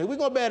Testament. We're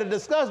going to be able to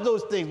discuss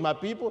those things, my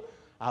people.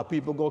 Our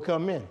people going to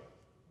come in.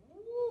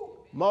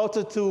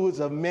 Multitudes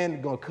of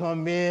men going to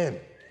come in.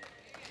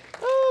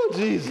 Oh,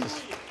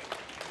 Jesus.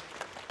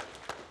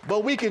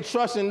 But we can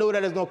trust and know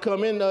that it's going to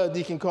come in,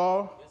 Deacon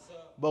Carl. Yes, sir.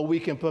 But we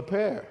can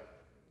prepare.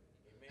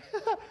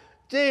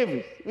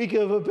 James, we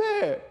can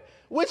prepare,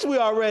 which we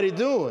already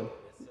doing.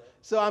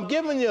 So I'm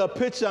giving you a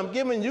picture. I'm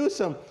giving you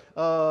some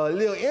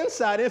little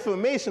inside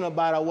information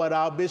about what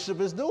our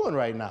bishop is doing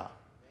right now.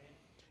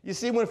 You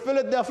see, when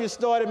Philadelphia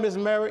started, Miss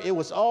Mary, it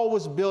was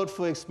always built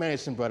for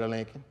expansion, Brother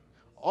Lincoln.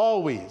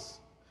 Always.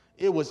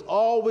 It was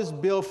always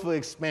built for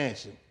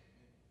expansion.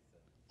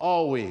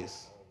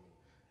 Always.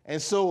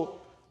 And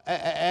so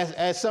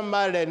as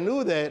somebody that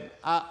knew that,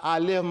 I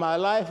live my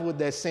life with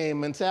that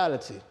same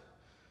mentality.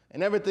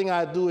 And everything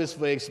I do is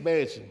for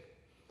expansion.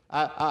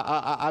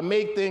 I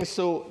make things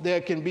so there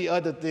can be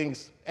other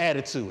things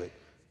added to it.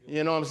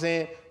 You know what I'm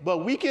saying? But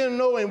we can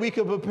know and we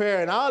can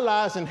prepare in our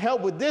lives and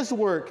help with this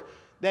work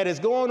that is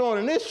going on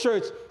in this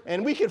church,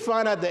 and we can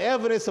find out the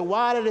evidence of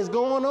why that is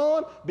going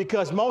on,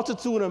 because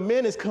multitude of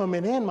men is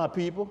coming in, my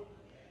people.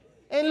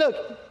 And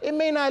look, it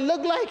may not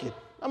look like it.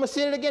 I'm going to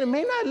say it again. It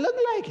may not look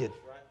like it.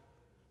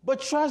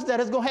 But trust that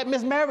it's going to happen.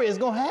 Miss Mary, it's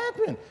going to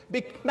happen.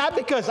 Not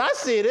because I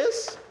say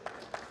this.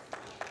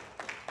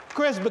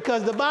 Chris,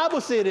 because the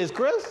Bible said this,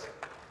 Chris.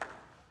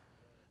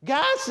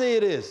 God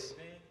said this.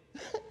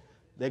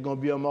 There's going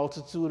to be a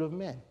multitude of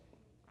men.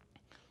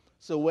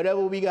 So whatever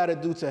we got to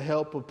do to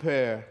help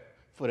prepare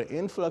for the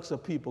influx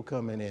of people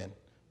coming in,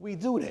 we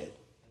do that.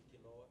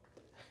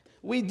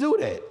 We do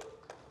that.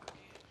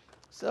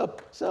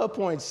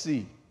 Sub-point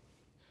C,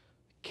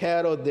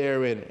 cattle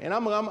therein. And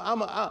I'm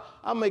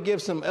going to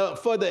give some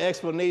further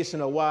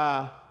explanation of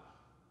why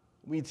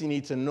we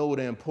need to know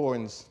the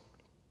importance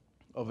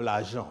of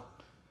l'argent.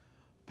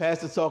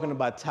 Pastor's talking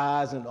about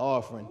tithes and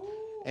offering.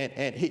 And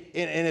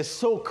it's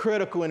so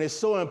critical and it's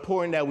so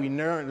important that we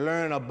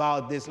learn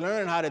about this,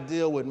 learn how to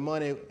deal with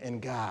money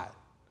and God.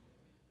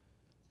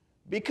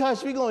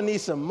 Because we're going to need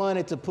some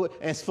money to put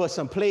and for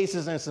some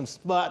places and some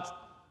spots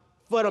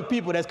for the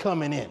people that's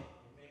coming in.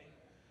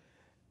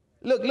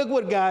 Look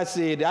what God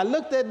said. I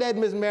looked at that,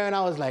 Miss Mary, and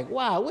I was like,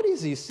 wow, what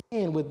is he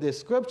saying with this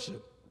scripture?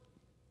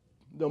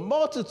 The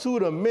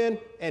multitude of men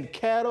and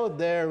cattle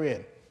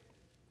therein.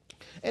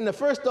 And the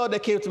first thought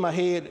that came to my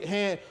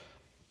head,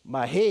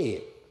 my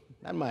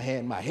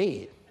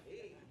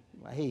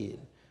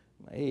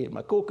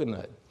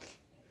coconut.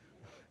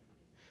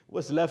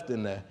 What's left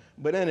in there?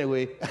 But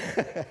anyway,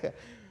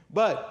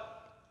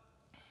 but,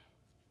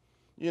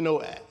 you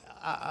know,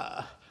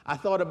 I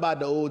thought about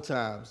the old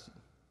times.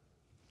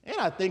 And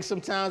I think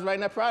sometimes right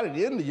now, probably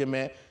the end of you,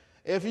 man,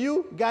 if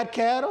you got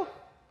cattle,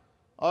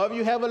 or if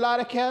you have a lot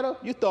of cattle,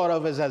 you thought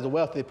of as a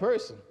wealthy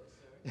person.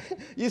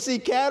 You see,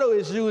 cattle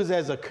is used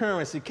as a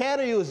currency.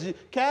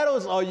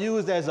 Cattle are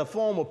used as a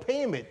form of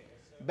payment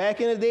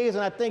back in the days,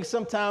 and I think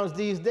sometimes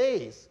these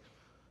days.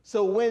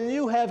 So when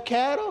you have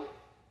cattle,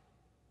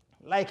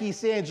 like he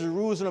said,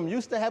 Jerusalem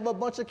used to have a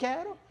bunch of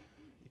cattle.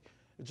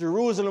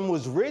 Jerusalem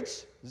was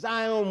rich.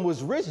 Zion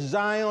was rich.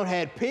 Zion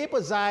had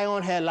paper.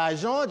 Zion had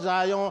l'argent.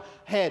 Zion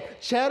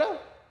had cheddar,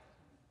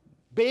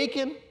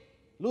 bacon,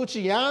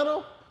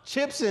 Luciano,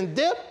 chips and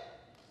dip.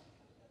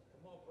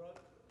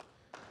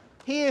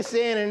 He is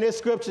saying in this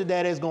scripture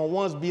that it's going to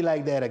once be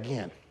like that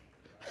again.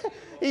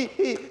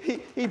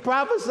 he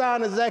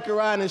prophesied to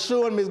Zechariah and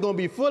showing him it's going to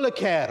be full of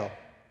cattle.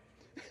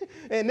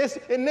 And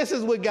this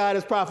is what God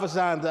is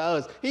prophesying to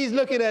us. He's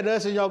looking at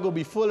us and y'all going to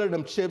be full of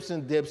them chips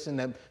and dips and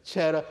them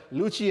cheddar,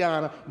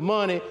 Luciana,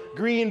 money,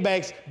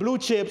 greenbacks, blue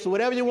chips,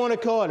 whatever you want to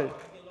call it.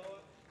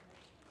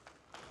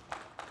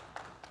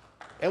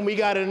 And we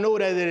got to know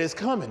that it is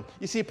coming.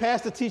 You see,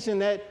 Pastor teaching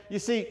that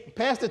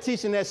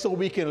so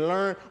we can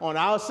learn on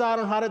our side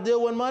on how to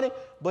deal with money,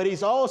 but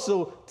he's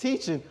also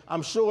teaching,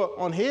 I'm sure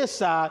on his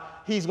side,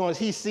 he's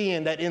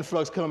seeing that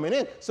influx coming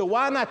in. So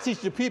why not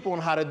teach the people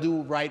on how to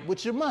do right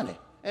with your money?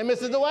 And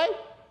Mr. Dwight?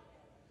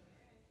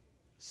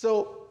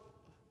 So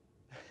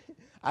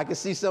I can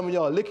see some of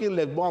y'all looking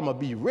like, boy, I'm going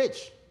to be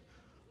rich.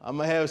 I'm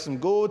going to have some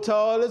gold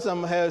toilets. I'm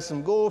going to have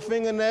some gold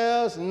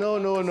fingernails.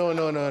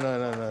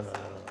 No.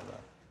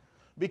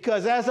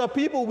 Because as a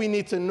people, we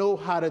need to know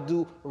how to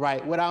do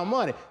right with our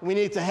money. We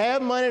need to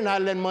have money,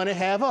 not let money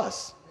have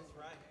us. That's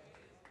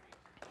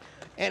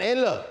right.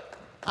 And look,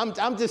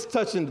 I'm just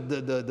touching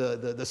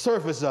the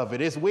surface of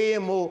it. It's way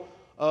more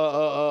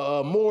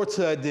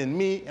to it than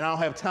me, and I don't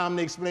have time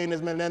to explain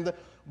this, Melinda.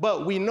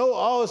 But we know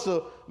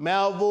also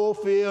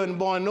Malvo, Phil, and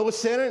Barno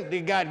Center,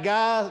 they got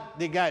guys,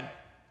 they got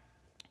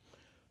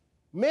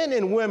men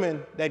and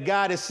women that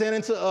God is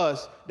sending to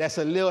us that's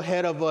a little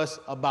ahead of us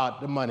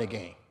about the money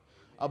game,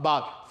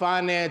 about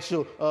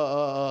financial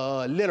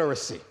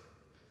literacy.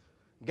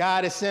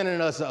 God is sending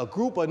us a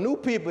group of new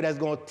people that's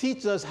going to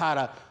teach us how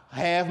to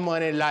have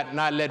money,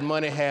 not let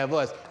money have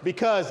us.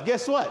 Because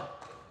guess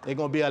what? There's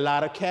going to be a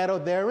lot of cattle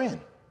therein.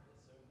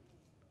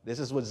 This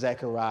is what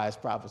Zechariah is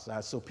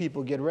prophesying. So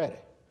people get ready.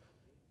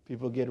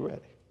 People get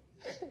ready.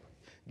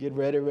 Get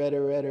ready, ready,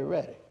 ready,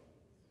 ready.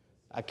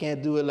 I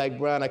can't do it like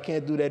Brown. I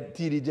can't do that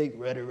TDJ.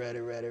 Ready, ready,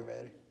 ready,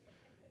 ready.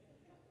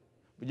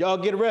 But y'all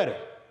get ready.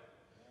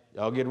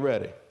 Y'all get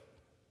ready.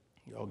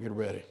 Y'all get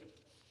ready.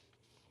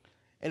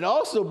 And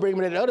also bring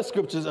me that other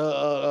scriptures,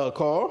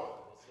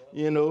 Carl,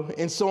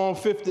 in Psalm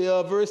 50,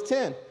 verse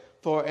 10.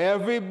 For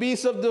every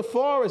beast of the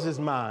forest is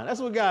mine.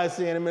 That's what God is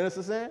saying,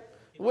 Minister Sam.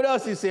 What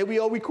else he said?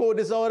 We quote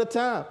this all the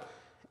time.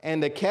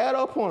 And the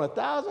cattle upon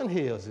 1,000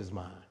 hills is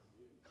mine.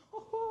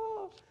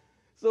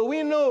 So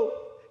we know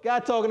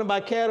God talking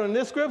about cattle in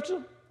this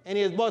scripture, and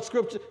he has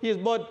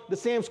brought the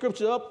same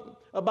scripture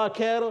up about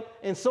cattle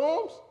in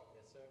Psalms.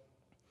 Yes, sir.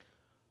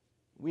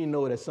 We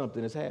know that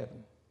something is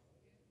happening.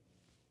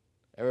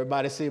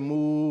 Everybody say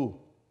moo.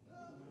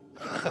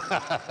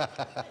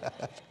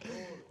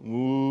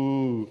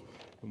 Moo.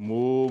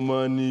 More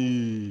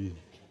money.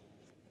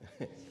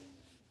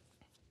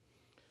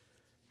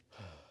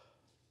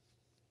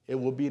 It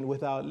will be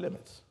without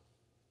limits.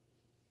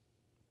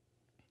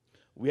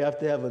 We have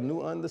to have a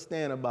new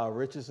understanding about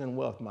riches and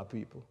wealth, my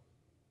people.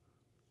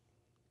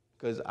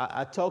 Because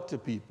I talk to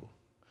people.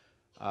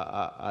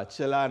 I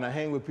chill out and I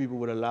hang with people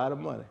with a lot of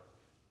money.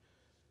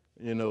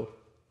 And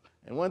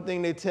one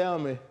thing they tell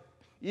me,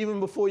 even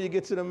before you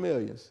get to the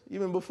millions,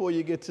 even before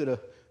you get to the,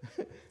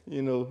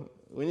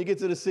 when you get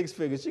to the six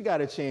figures, you got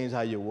to change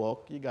how you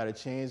walk. You got to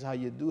change how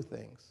you do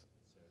things.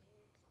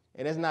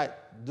 And it's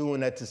not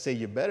doing that to say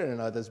you're better than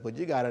others, but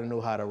you got to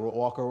know how to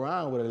walk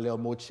around with a little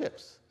more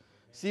chips.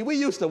 See, we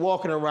used to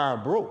walking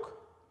around broke.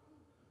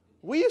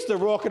 We used to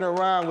walking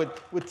around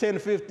with 10,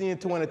 15,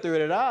 20,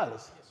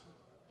 $30.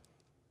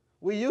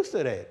 We used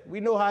to that. We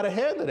know how to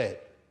handle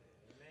that.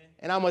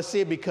 And I'm going to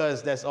say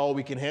because that's all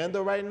we can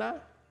handle right now.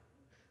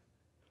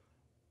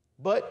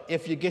 But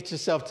if you get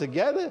yourself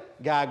together,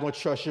 God going to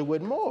trust you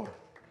with more.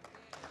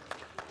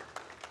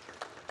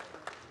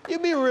 You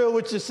be real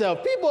with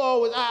yourself. People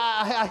always,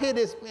 I hear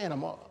this, man,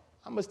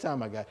 how much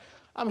time I got?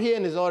 I'm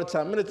hearing this all the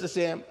time. Minister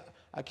Sam,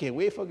 I can't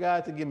wait for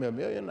God to give me $1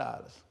 million.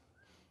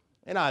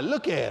 And I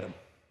look at him.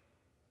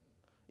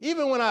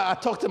 Even when I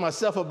talk to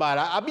myself about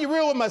it, I be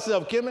real with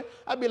myself, Kimmy.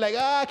 I be like,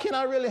 can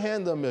I really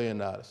handle $1 million?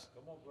 Come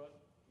on, brother.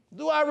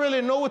 Do I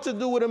really know what to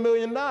do with $1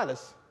 million?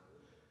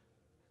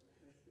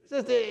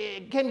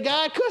 Can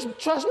God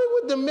trust me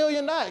with the $1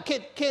 million?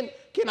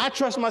 Can I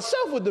trust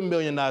myself with the $1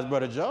 million,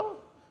 Brother Joe?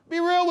 Be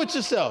real with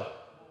yourself.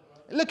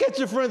 Look at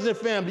your friends and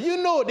family. You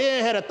know they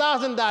ain't had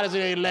 $1,000 in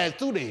their last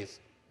 2 days.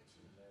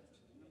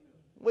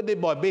 What they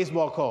bought?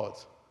 Baseball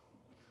cards.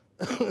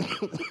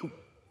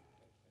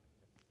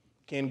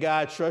 Can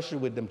God trust you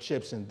with them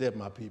chips and dip,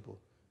 my people?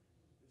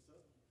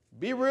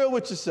 Be real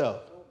with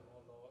yourself.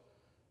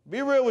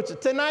 Be real with you.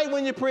 Tonight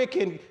when you pray,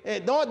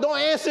 don't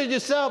answer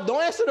yourself.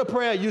 Don't answer the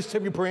prayer you used to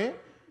be praying.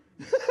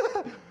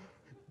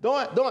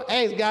 Don't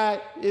ask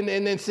God and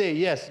then say,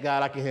 yes,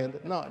 God, I can handle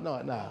it.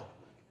 No.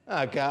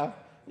 God.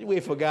 You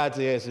wait for God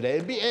to answer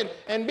that.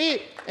 And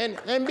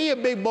be a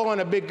big boy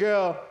and a big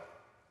girl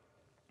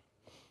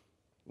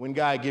when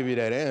God give you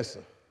that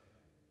answer.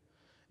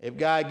 If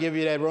God give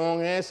you that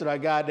wrong answer, or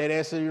God, that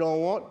answer you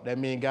don't want, that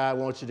means God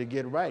wants you to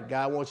get right.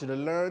 God wants you to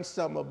learn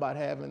something about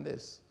having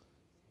this.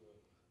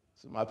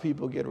 So my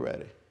people, get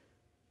ready.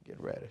 Get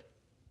ready.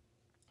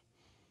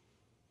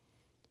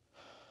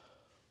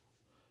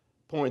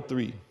 Point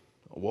 3,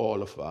 a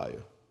wall of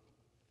fire.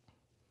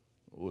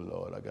 Oh,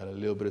 Lord, I got a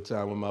little bit of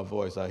time with my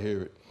voice. I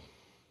hear it.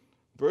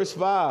 Verse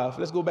 5.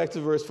 Let's go back to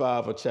verse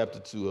 5 of chapter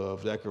 2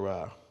 of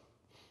Zechariah.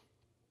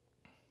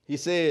 He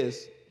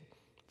says,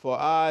 for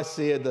I,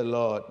 said the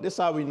Lord. This is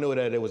how we know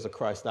that it was a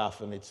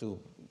Christophany too.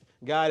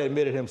 God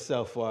admitted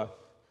himself for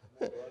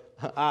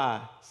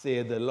I,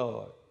 said the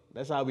Lord.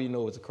 That's how we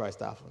know it's a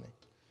Christophany.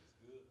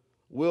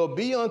 Will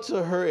be unto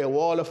her a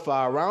wall of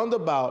fire round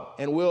about,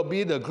 and will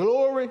be the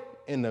glory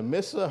in the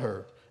midst of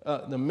her.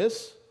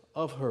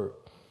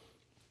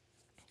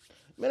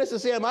 Minister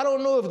Sam, I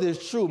don't know if this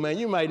is true, man.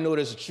 You might know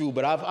this is true,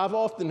 but I've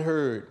often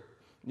heard,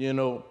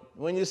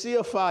 when you see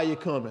a fire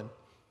coming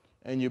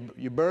and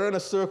you burn a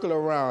circle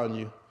around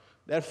you,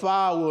 that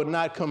fire will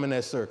not come in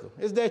that circle.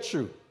 Is that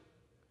true?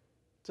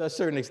 To a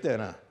certain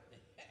extent, huh?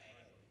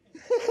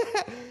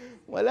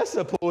 Well, let's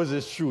suppose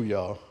it's true,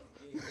 y'all.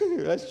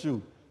 That's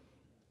true.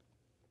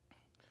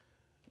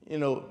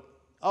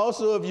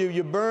 Also, if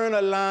you burn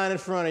a line in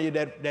front of you,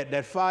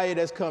 that fire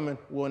that's coming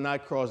will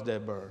not cross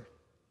that burn.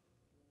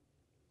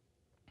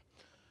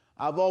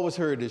 I've always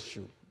heard this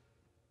true.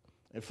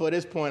 And for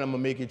this point, I'm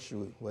going to make it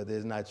true, whether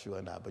it's not true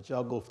or not. But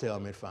y'all go tell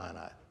me and find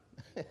out.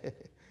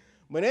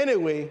 But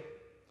anyway,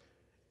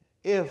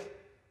 if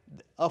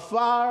a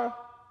fire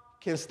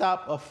can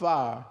stop a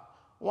fire,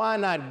 why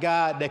not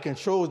God that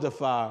controls the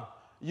fire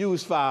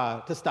use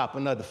fire to stop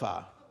another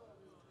fire?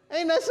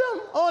 Ain't that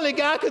something? Only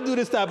God can do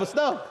this type of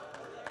stuff.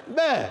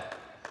 Man,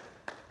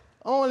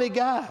 only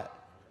God.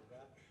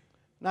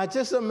 Now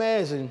just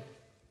imagine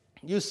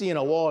you seeing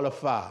a wall of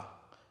fire.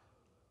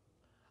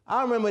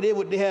 I remember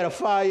they had a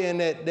fire in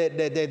that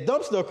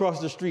dumpster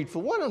across the street. For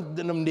one of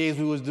them days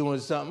we was doing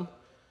something.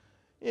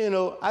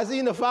 I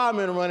seen the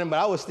firemen running, but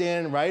I was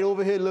standing right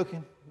over here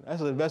looking.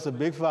 That's a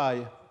big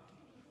fire.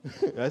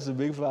 That's a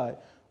big fire.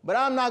 But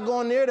I'm not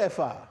going near that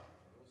fire.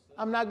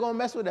 I'm not going to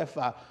mess with that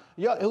fire.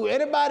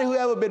 Anybody who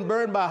ever been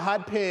burned by a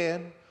hot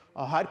pan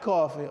or hot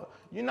coffee,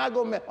 you're not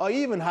going to mess, or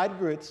even hot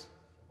grits.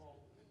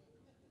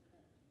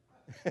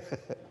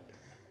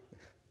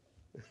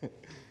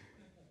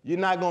 You're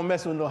not going to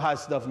mess with no hot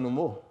stuff no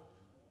more.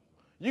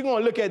 You're going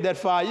to look at that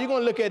fire. You're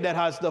going to look at that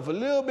hot stuff a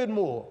little bit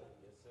more.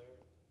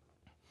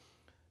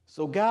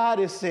 So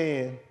God is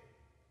saying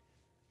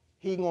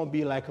he's going to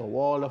be like a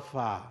wall of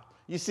fire.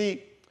 You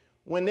see,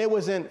 when they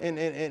was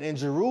in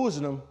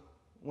Jerusalem,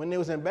 when they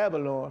was in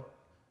Babylon,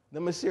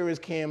 the Assyrians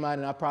came out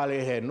and I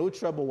probably had no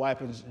trouble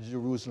wiping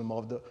Jerusalem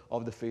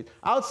off the face.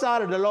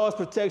 Outside of the Lord's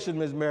protection,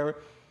 Ms. Mary,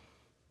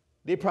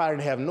 they probably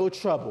didn't have no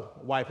trouble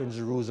wiping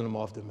Jerusalem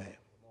off the map.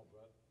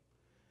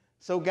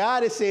 So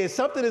God is saying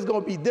something is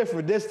going to be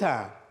different this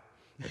time.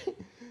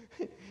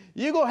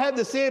 You're going to have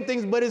the same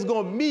things, but it's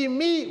going to be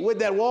me with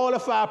that wall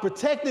of fire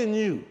protecting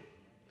you.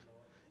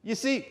 You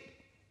see,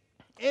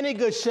 any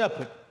good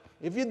shepherd,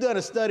 if you've done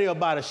a study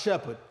about a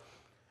shepherd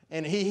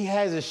and he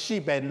has a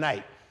sheep at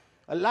night,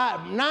 9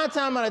 times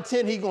out of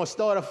 10, he's going to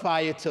start a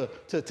fire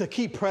to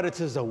keep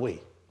predators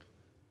away.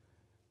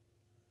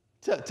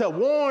 To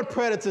warn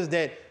predators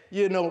that,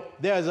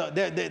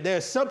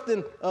 there's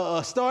something,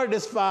 start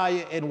this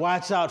fire and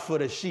watch out for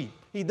the sheep.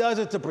 He does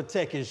it to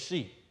protect his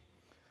sheep.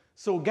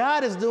 So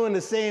God is doing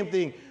the same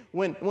thing.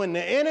 when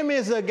the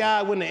enemies of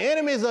God, when the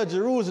enemies of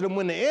Jerusalem,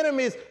 when the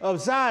enemies of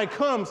Zion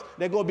comes,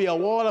 there's going to be a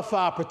wall of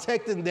fire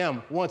protecting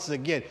them once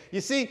again.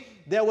 You see,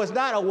 there was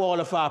not a wall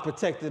of fire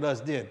protecting us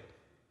then.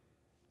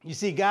 You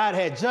see, God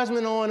had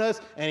judgment on us,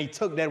 and he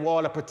took that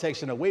wall of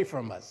protection away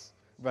from us,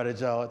 Brother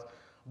George.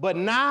 But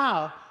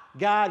now,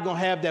 God going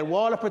to have that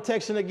wall of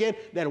protection again,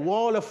 that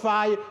wall of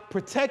fire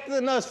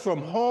protecting us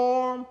from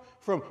harm,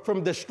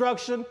 from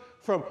destruction,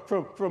 from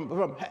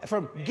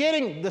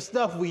getting the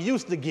stuff we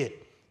used to get.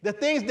 The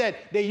things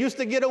that they used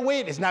to get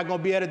away with, it's not going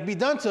to be able to be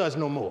done to us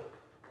no more.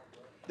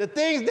 The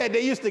things that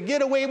they used to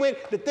get away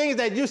with, the things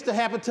that used to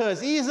happen to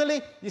us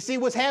easily, you see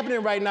what's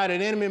happening right now, the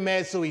enemy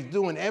mad, so he's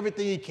doing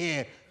everything he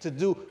can to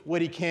do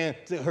what he can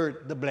to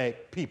hurt the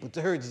black people,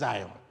 to hurt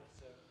Zion.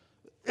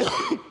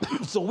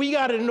 So we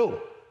got to know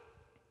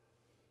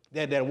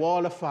that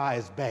wall of fire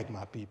is back,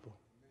 my people.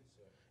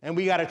 And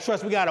we got to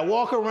trust, we got to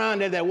walk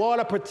around that wall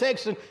of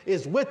protection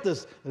is with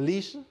us,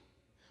 Alicia.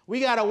 We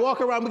got to walk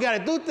around, we got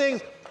to do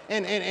things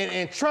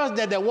and trust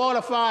that wall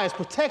of fire is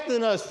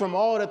protecting us from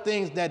all the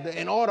things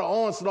and all the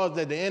onslaughts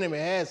that the enemy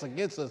has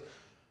against us,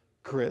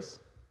 Chris.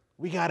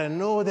 We got to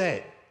know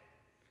that.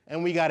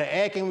 And we got to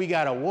act and we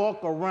got to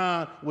walk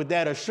around with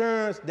that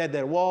assurance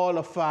that wall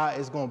of fire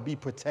is going to be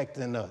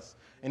protecting us.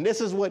 And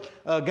this is what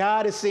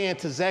God is saying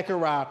to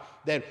Zechariah,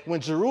 that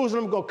when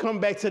Jerusalem going to come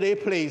back to their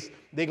place,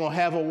 they're going to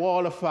have a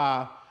wall of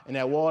fire, and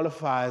that wall of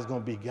fire is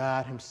going to be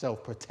God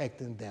himself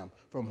protecting them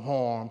from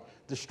harm,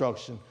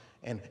 destruction,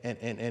 and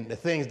the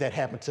things that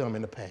happened to them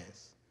in the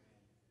past.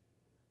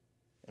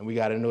 And we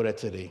got to know that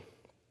today.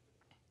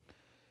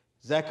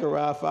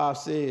 Zechariah 5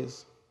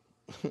 says,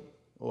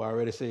 oh, I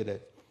already said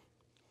that.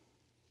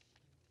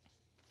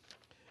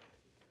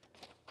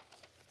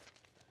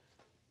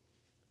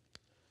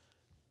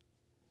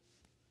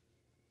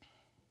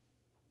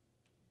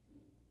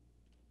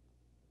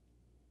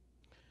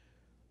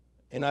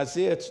 In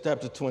Isaiah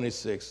chapter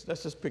 26,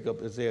 let's just pick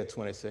up Isaiah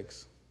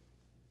 26.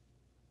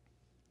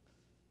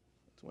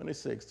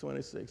 26.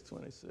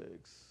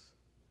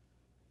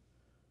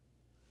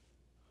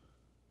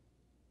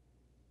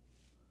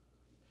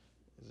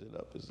 Is it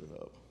up?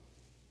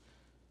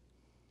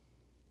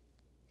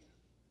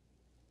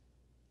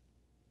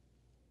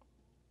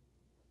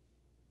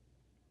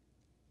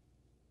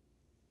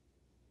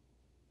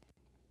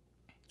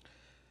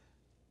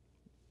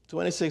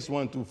 (26)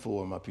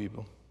 1-4, my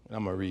people. And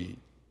I'm going to read.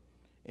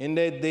 In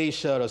that day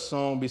shall a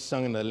song be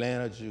sung in the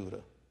land of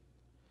Judah.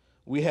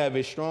 We have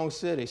a strong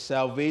city.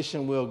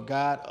 Salvation will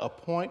God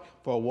appoint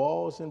for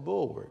walls and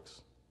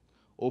bulwarks.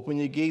 Open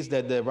your gates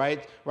that the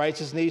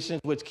righteous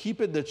nations which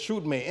keepeth the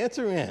truth may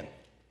enter in.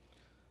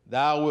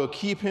 Thou wilt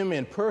keep him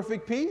in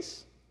perfect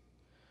peace,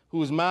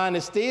 whose mind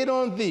is stayed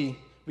on thee,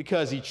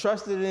 because he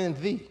trusted in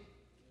thee.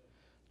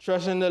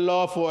 Trust in the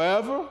Lord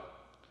forever,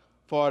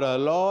 for the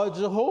Lord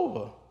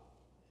Jehovah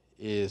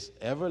is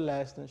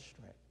everlasting strength.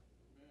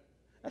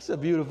 That's a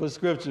beautiful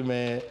scripture,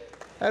 man.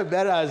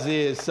 That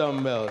Isaiah is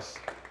something else.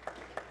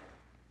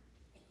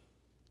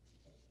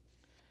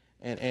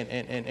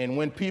 And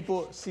when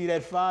people see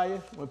that fire,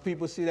 when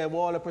people see that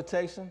wall of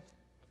protection,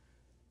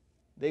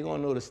 they're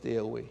going to know to stay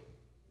away.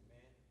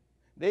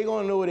 They're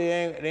going to know they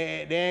ain't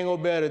going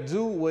to be able to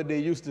do what they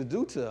used to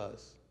do to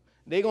us.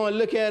 They're going to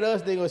look at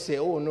us, they're going to say,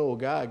 oh, no,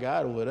 God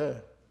over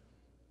there.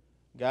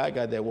 God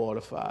got that wall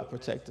of fire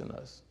protecting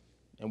us.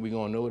 And we're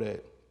going to know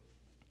that.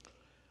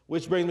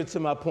 Which brings me to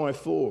my point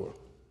 4,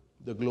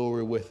 the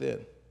glory within.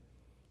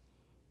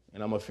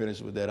 And I'm going to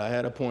finish with that. I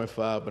had a point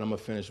 5, but I'm going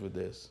to finish with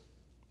this.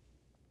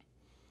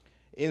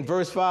 In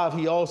verse 5,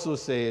 he also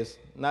says,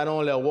 not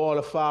only a wall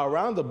of fire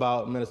round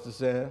about, Minister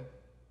Sam,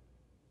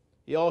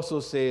 he also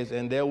says,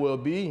 and there will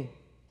be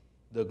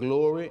the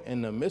glory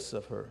in the midst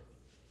of her.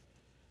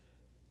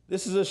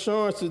 This is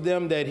assurance to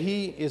them that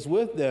he is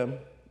with them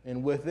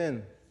and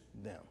within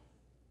them.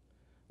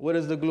 What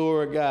is the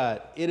glory of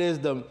God? It is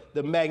the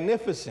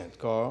magnificent,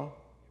 Carl,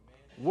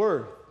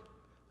 worth,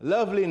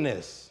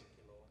 loveliness,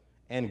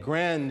 and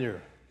grandeur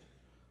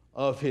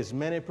of his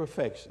many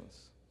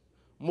perfections.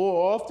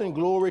 More often,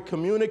 glory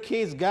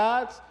communicates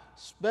God's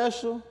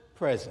special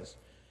presence.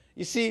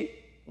 You see,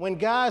 when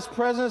God's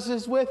presence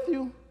is with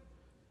you,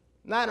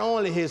 not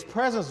only his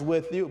presence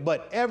with you,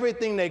 but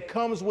everything that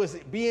comes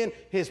with being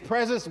his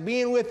presence,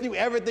 being with you,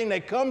 everything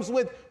that comes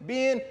with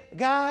being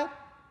God,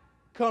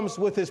 comes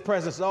with his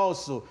presence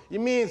also.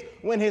 It means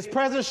when his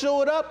presence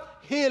showed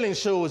up, healing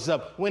shows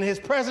up. When his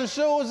presence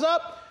shows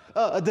up,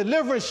 a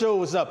deliverance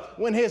shows up.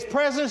 When his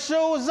presence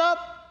shows up,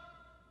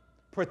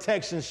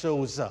 protection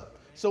shows up.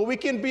 So we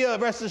can be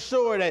rest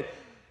assured that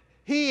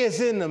he is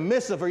in the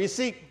midst of her. You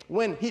see,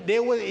 when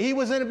he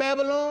was in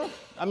Babylon,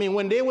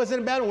 when they was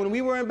in Babylon, when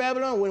we were in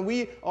Babylon, when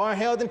we are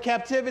held in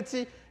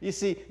captivity, you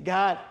see,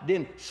 God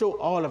didn't show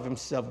all of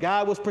himself.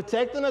 God was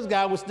protecting us.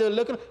 God was still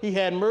looking. He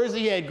had mercy.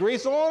 He had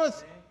grace on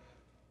us.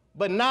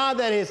 But now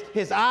that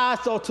his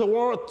eyes are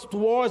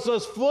towards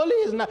us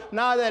fully,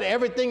 now that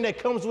everything that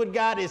comes with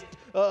God is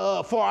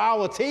for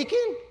our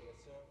taking,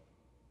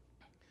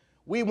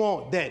 we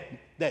want that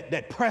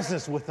that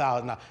presence with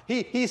us now.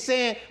 He's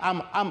saying,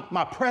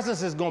 my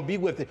presence is going to be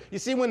with it. You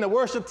see, when the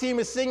worship team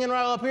is singing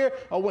right up here,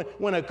 or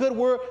when a good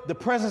word, the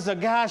presence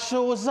of God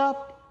shows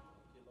up.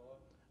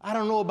 I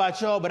don't know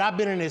about y'all, but I've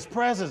been in his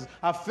presence.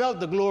 I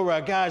felt the glory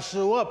of God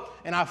show up,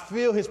 and I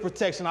feel his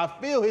protection. I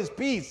feel his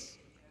peace.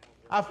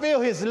 I feel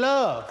his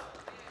love.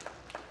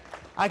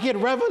 I get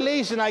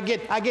revelation. I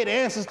get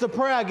answers to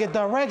prayer. I get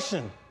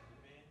direction.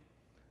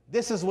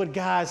 This is what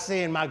God's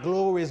saying. My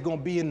glory is going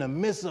to be in the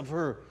midst of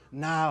her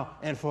now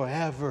and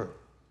forever.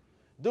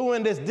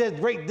 During this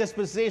great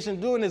dispensation,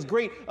 during this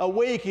great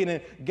awakening,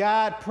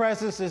 God's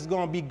presence is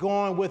going to be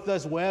going with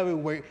us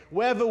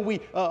wherever we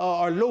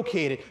are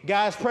located.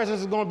 God's presence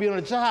is going to be on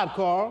the job,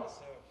 Carl.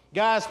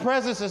 God's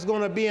presence is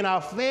going to be in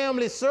our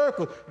family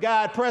circle.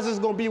 God's presence is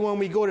going to be when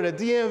we go to the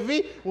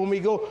DMV, when we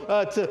go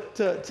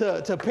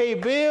to pay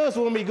bills,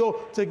 when we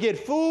go to get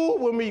food,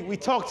 when we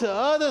talk to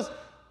others.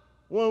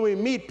 When we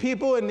meet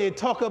people and they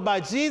talk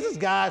about Jesus,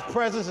 God's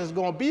presence is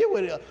going to be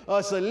with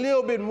us a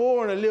little bit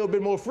more and a little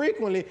bit more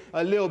frequently,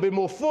 a little bit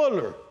more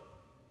fuller.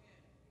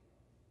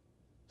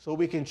 So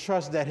we can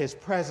trust that his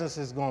presence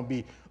is going to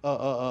be,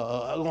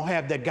 going to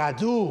have that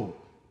Gadu.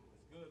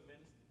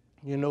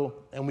 You know,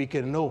 and we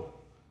can know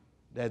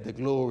that the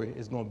glory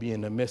is going to be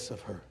in the midst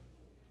of her.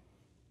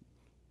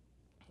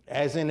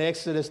 As in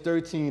Exodus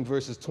 13,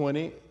 verses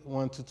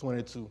 21 to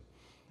 22.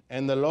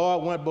 And the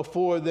Lord went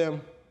before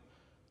them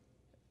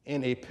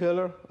in a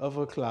pillar of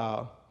a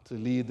cloud to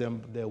lead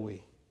them their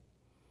way,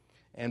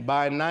 and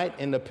by night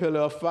in the pillar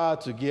of fire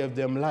to give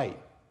them light,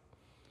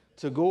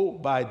 to go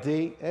by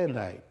day and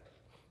night.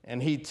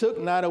 And he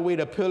took not away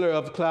the pillar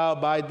of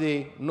cloud by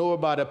day, nor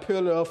by the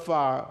pillar of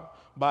fire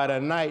by the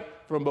night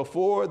from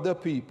before the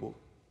people.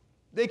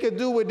 They could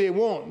do what they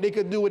want. They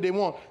could do what they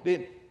want.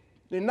 They're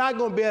not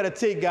going to be able to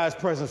take God's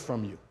presence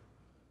from you.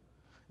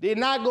 They're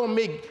not going to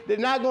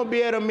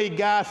be able to make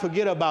God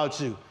forget about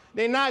you.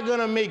 They're not going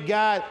to make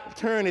God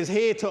turn his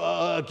head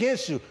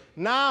against you.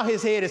 Now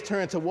his head is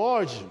turned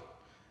towards you.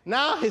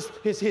 Now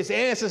his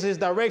answers, his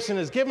direction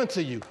is given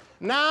to you.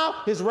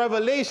 Now his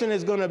revelation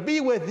is going to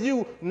be with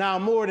you now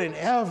more than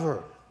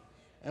ever.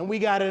 And we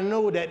got to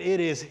know that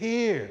it is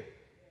here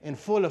in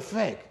full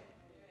effect.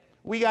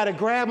 We got to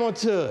grab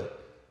onto it.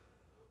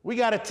 We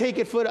got to take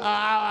it for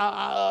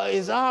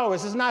it's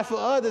ours. It's not for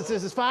others.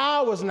 It's for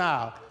ours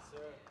now.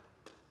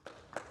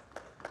 Yes,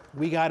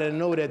 we got to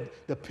know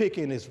that the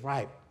picking is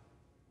ripe.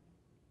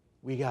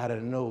 We got to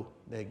know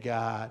that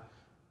God's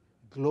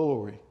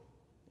glory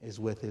is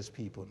with his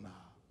people now.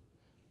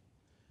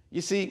 You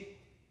see,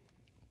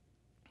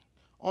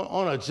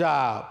 on a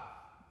job,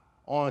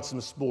 on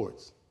some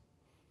sports,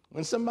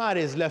 when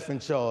somebody is left in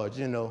charge,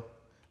 you know,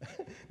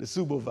 the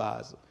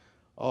supervisor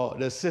or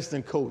the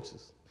assistant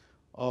coaches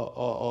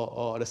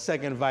or the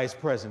second vice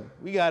president,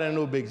 we got to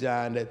know, Big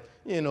John, that,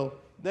 you know,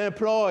 the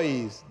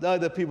employees, the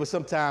other people,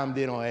 sometimes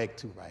they don't act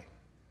too right.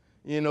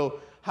 You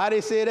know, how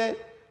they say that?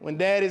 When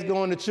daddy's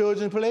going to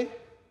children's play.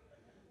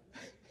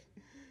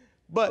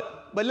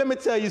 But let me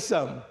tell you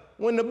something.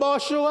 When the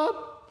boss show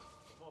up,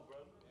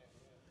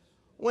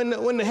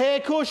 when the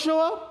head coach show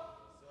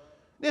up,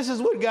 this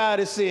is what God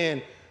is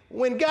saying.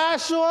 When God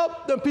show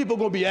up, then people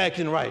going to be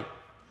acting right.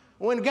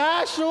 When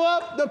God show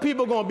up, then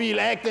people going to be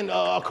acting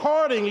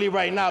accordingly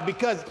right now,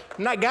 because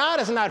God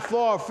is not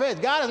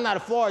far-fetched. God is not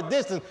a far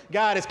distance.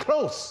 God is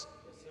close.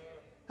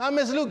 How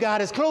Miss Luke?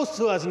 God is close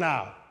to us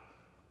now.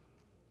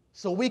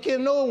 So we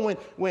can know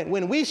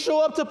when we show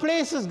up to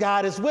places,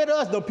 God is with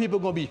us, the people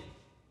going to be.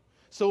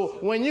 So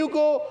when you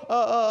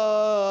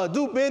go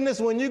do business,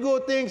 when you go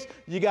things,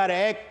 you got to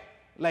act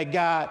like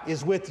God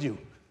is with you.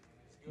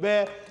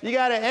 Man, you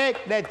got to act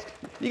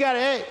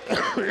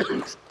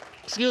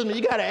excuse me,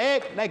 you got to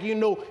act like you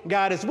know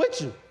God is with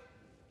you.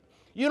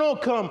 You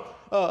don't come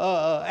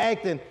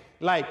acting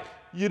like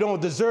you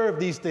don't deserve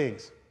these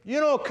things. You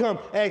don't come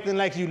acting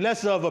like you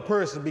lesser of a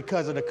person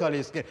because of the color of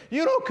your skin.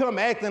 You don't come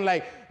acting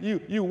like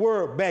you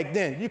were back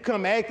then. You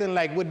come acting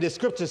like what the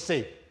scriptures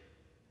say.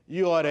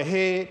 You are the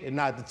head and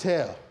not the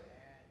tail.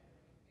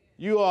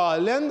 You are a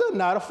lender,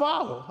 not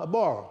a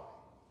borrower.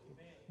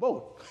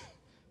 Both.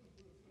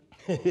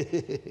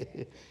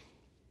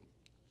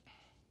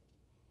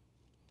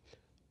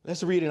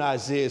 Let's read in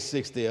Isaiah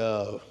 60,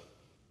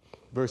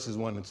 verses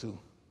 1 and 2.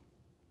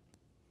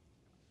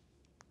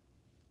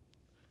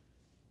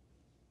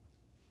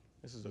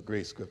 This is a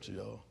great scripture,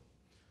 y'all.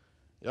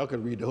 Y'all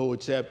could read the whole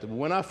chapter. But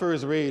when I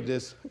first read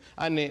this,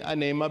 I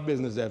named my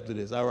business after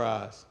this,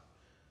 Arise.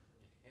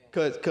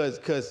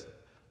 Because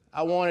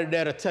I wanted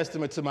that a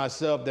testament to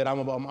myself that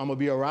I'm going to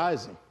be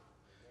arising.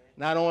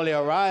 Not only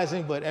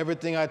arising, but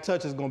everything I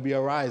touch is going to be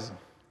arising.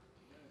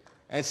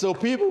 And so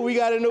people, we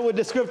got to know what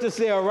the scriptures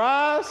say.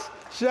 Arise,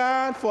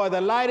 shine, for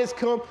the light is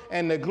come,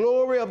 and the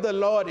glory of the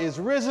Lord is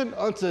risen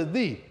unto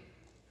thee.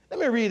 Let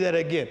me read that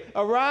again.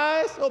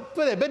 Arise. Oh,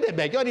 put that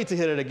back. Y'all need to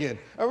hear it again.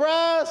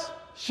 Arise,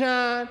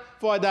 shine,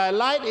 for thy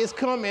light is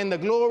come, and the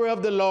glory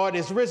of the Lord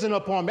is risen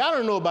upon me. I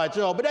don't know about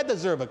y'all, but that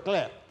deserves a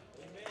clap.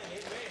 Amen,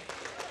 amen.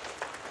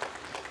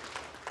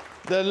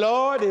 The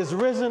Lord is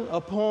risen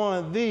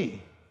upon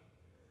thee.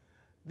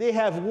 They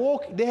have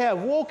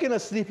woken a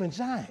sleeping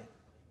giant.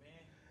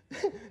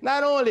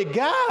 Not only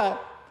God,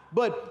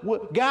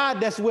 but God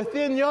that's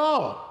within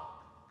y'all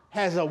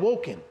has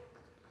awoken.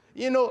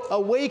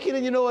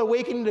 Awakening,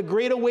 the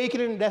great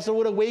awakening, that's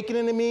what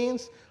awakening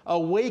means.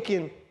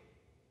 Awaken,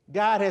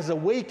 God has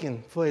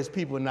awakened for his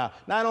people now.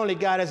 Not only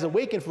God has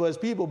awakened for his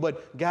people,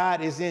 but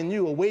God is in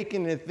you,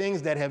 awakening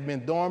things that have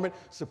been dormant,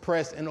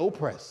 suppressed, and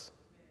oppressed.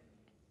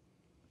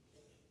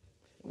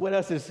 What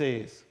else it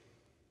says?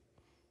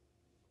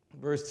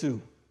 Verse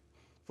 2.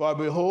 For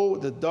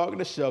behold, the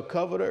darkness shall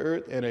cover the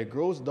earth, and a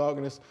gross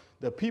darkness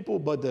the people,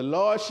 but the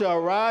Lord shall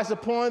rise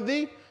upon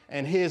thee,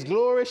 and his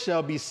glory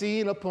shall be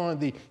seen upon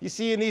thee. You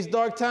see in these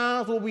dark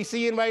times, what we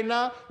seeing right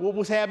now, what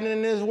was happening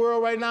in this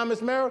world right now,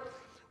 Miss Merrill,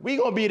 we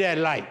going to be that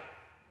light.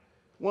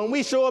 When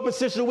we show up in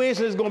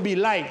situations, it's going to be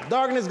light.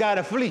 Darkness got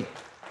to flee.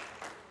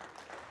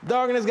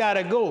 Darkness got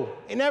to go.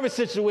 In every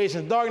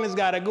situation, darkness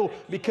got to go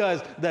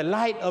because the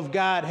light of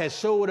God has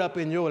showed up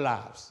in your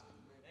lives.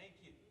 Thank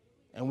you.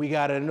 And we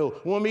got to know.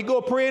 When we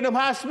go pray in them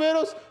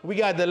hospitals, we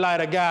got the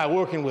light of God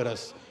working with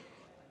us.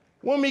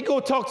 When we go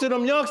talk to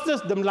them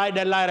youngsters, that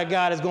light of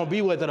God is going to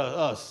be with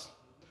us.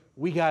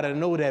 We got to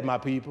know that, my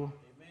people.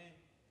 Amen.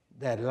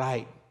 That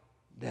light.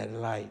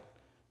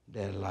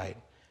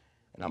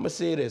 And I'm going to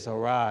say this,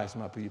 arise,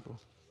 my people.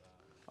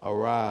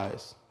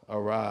 Arise.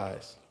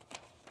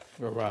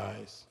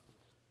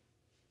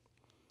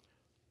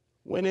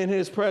 When in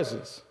his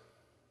presence,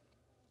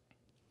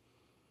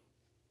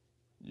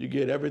 you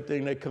get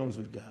everything that comes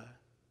with God.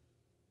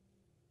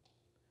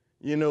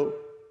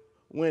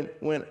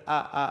 When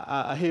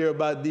I hear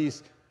about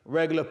these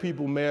regular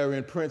people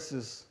marrying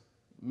princes,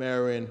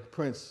 marrying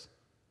prince,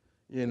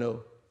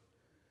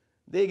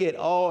 they get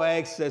all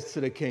access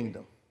to the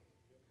kingdom.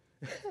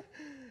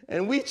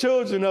 And we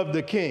children of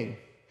the king.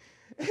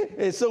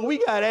 And so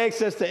we got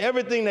access to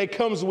everything that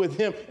comes with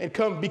him and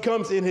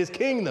becomes in his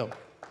kingdom.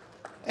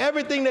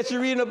 Everything that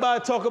you're reading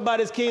about, talk about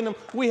his kingdom,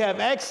 we have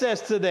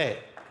access to that.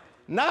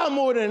 Now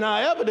more than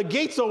ever, the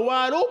gates are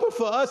wide open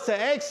for us to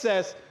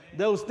access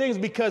those things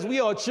because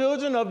we are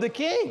children of the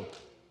king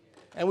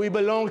and we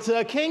belong to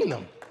a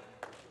kingdom.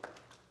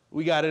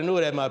 We got to know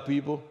that, my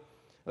people.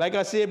 Like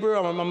I said,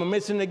 bro, I'm going to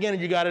mention it again.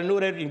 You got to know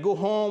that and go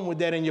home with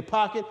that in your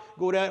pocket.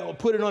 Go there or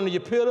put it under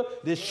your pillow.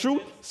 This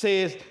truth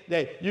says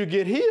that you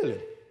get healing.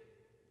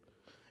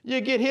 You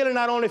get healing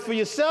not only for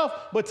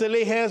yourself, but to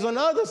lay hands on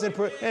others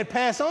and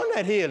pass on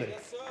that healing.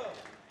 Yes, sir.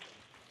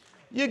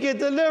 You get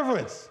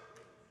deliverance.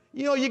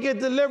 You get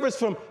deliverance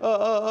from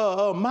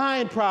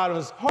mind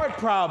problems, heart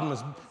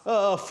problems,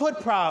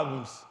 foot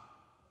problems,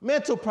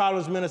 mental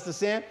problems, Minister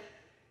Sam.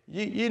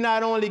 You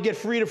not only get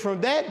freedom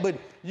from that, but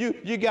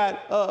you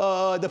got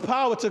the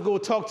power to go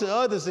talk to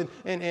others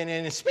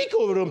and speak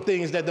over them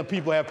things that the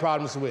people have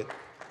problems with.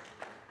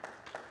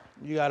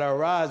 You got to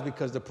arise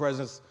because the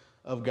presence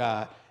of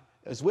God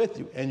is with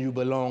you, and you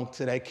belong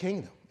to that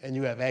kingdom, and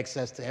you have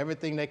access to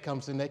everything that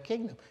comes in that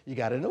kingdom. You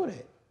got to know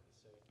that.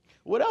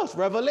 What else?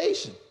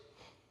 Revelation.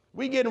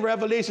 We getting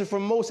revelation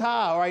from Most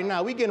High right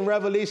now. We getting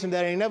revelation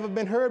that ain't never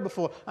been heard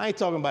before. I ain't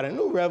talking about a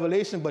new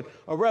revelation, but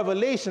a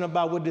revelation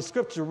about what the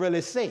scripture really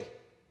say.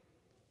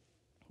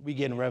 We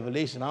getting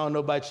revelation. I don't know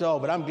about y'all,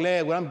 but I'm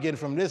glad what I'm getting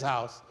from this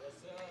house.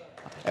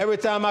 Yes, every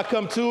time I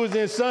come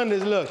Tuesday and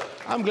Sundays, look,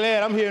 I'm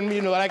glad I'm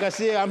hearing, like I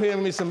said, I'm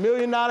hearing me some $1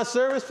 million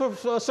sermons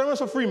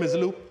for free, Ms.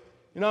 Lou.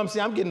 You know what I'm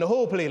saying? I'm getting the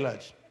whole play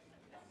lunch.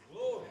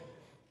 Glory.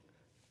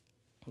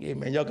 Yeah,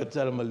 man, y'all can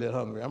tell I'm a little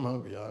hungry. I'm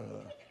hungry, y'all.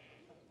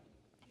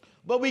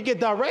 But we get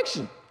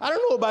direction. I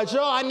don't know about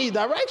y'all. I need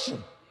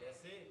direction. That's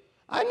it.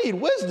 I need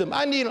wisdom.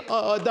 I need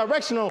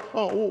direction on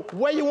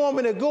where you want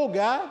me to go,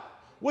 God.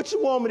 What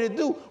you want me to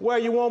do. Where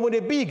you want me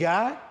to be,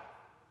 God.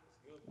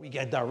 We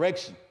get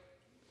direction.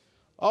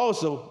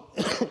 Also,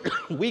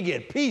 we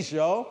get peace,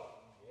 y'all.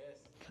 Yes.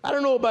 I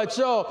don't know about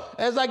y'all.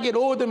 As I get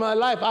older in my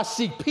life, I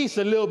seek peace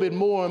a little bit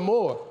more and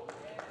more.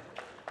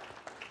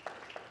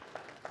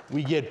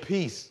 We get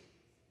peace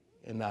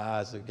in the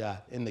eyes of God,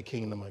 in the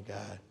kingdom of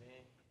God.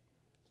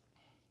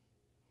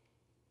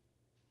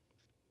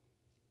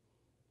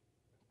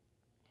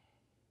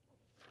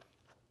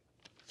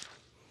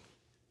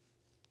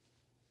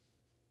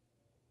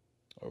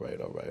 All right.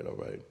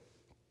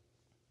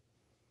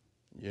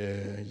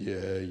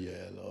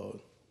 Yeah, Lord.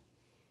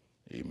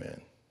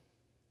 Amen.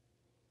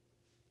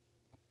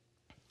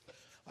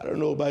 I don't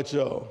know about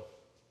y'all,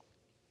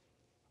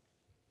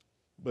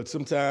 but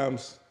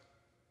sometimes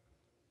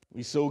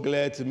we're so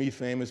glad to meet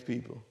famous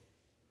people.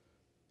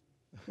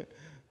 We're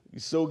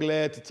so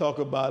glad to talk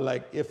about,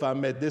 like, if I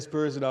met this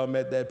person, I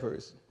met that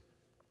person.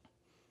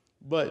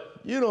 But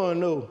you don't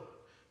know.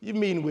 You're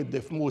meeting with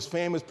the most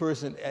famous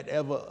person that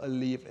ever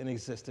lived and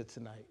existed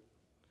tonight.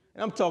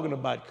 And I'm talking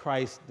about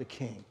Christ the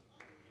King,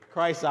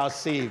 Christ our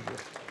Savior.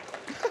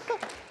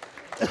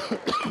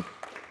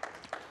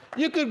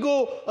 You could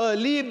go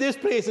leave this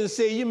place and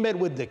say you met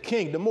with the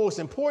King, the most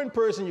important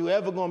person you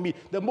ever gonna meet,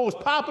 the most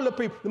popular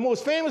people, the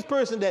most famous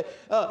person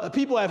that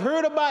people have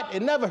heard about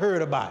and never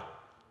heard about.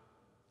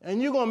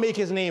 And you're going to make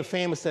his name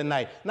famous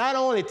tonight. Not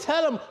only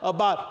tell him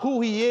about who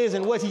he is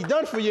and what he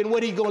done for you and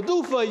what he's going to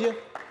do for you,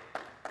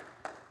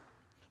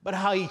 but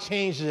how he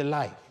changed your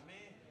life.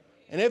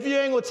 And if you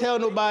ain't going to tell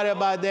nobody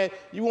about that,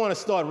 you want to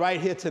start right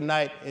here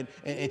tonight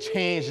and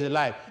change your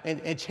life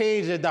and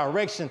change the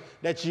direction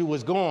that you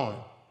was going.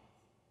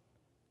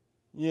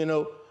 You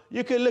know,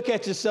 you could look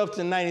at yourself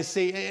tonight and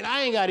say, hey,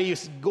 I ain't got to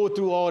go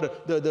through all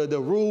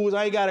the rules.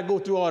 I ain't got to go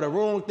through all the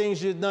wrong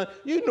things you've done.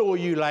 You know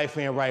your life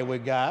ain't right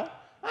with God.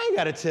 I ain't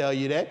got to tell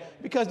you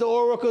that because the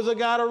oracles of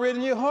God are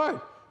written in your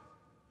heart.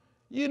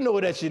 You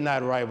know that you're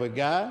not right with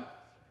God.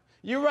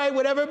 You're right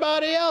with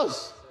everybody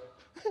else.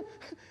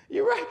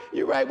 You're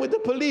right with the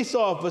police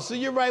officer.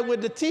 You're right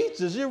with the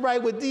teachers. You're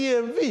right with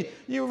DMV.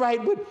 You're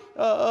right with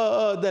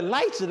the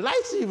lights. The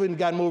lights even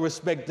got more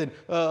respect than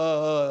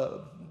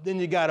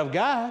you got of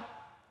God.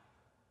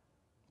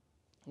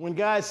 When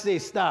God say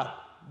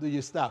stop, do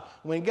you stop?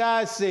 When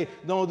God say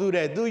don't do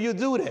that, do you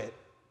do that?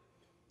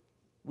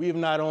 We've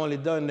not only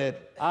done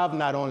that. I've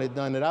not only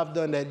done that. I've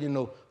done that,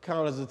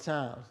 countless of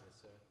times.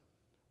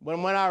 But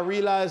when I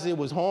realized it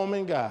was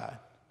harming God,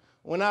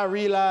 when I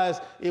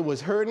realized it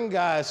was hurting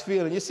God's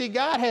feelings. You see,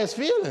 God has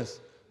feelings.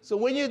 So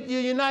when you're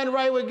united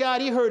right with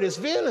God, he hurt his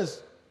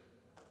feelings.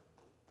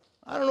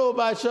 I don't know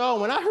about y'all.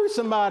 When I hurt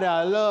somebody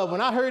I love,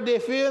 when I hurt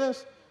their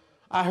feelings,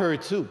 I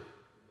hurt too.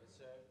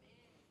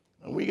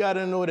 And we got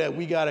to know that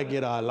we got to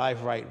get our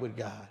life right with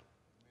God.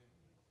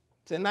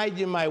 Tonight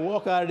you might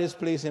walk out of this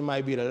place, it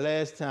might be the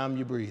last time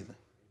you're breathing.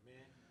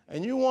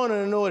 And you want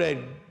to know that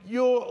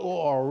you're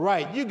all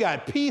right. You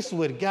got peace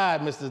with God,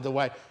 Mr.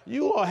 Dwight.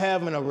 You are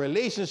having a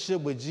relationship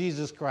with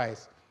Jesus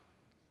Christ.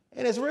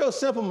 And it's real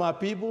simple, my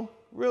people.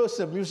 Real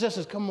simple.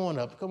 Musicians, come on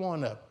up.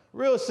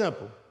 Real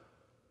simple.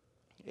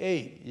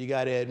 Hey, you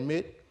got to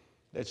admit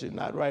that you're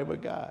not right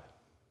with God.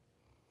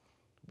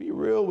 Be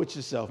real with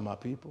yourself, my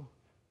people.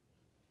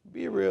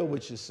 Be real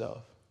with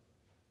yourself.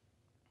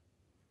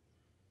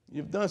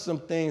 You've done some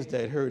things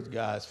that hurt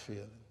God's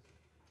feelings.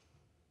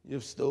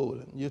 You've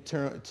stolen. You've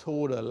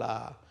told a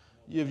lie.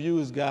 You've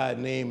used God's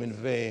name in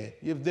vain.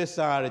 You've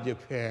dishonored your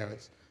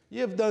parents.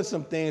 You've done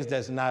some things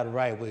that's not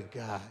right with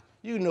God.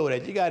 You know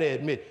that. You got to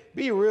admit.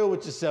 Be real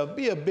with yourself.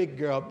 Be a big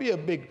girl. Be a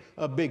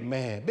big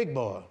man, big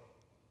boy.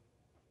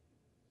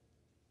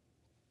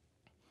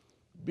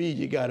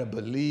 You got to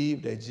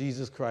believe that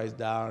Jesus Christ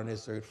died on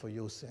this earth for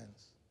your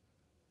sins.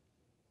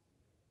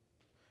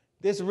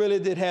 This really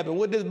did happen.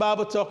 What this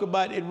Bible talk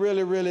about, it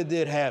really, really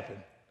did happen.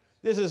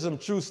 This is some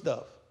true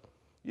stuff.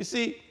 You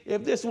see,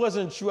 if this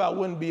wasn't true, I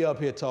wouldn't be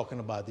up here talking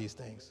about these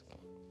things.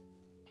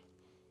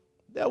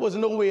 There was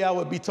no way I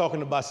would be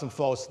talking about some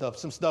false stuff,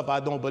 some stuff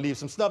I don't believe,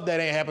 some stuff that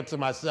ain't happened to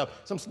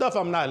myself, some stuff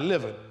I'm not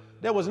living.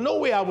 There was no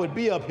way I would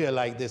be up here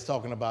like this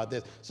talking about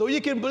this. So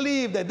you can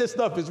believe that this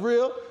stuff is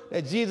real,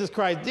 that Jesus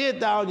Christ did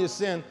die on your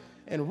sin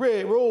and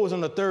rose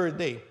on the third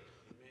day.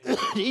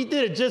 He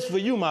did it just for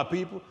you, my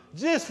people,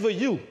 just for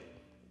you.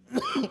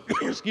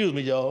 Excuse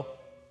me, y'all.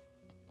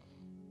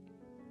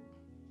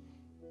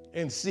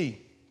 And see.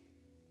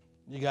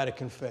 You got to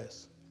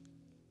confess.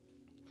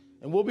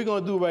 And what we're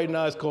going to do right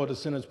now is called the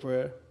sinner's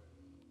prayer.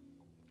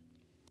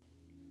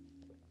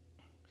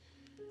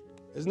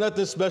 There's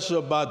nothing special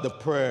about the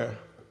prayer,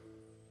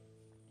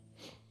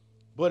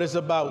 but it's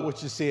about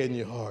what you say in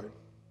your heart.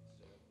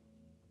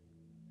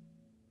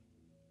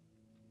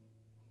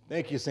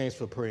 Thank you, saints,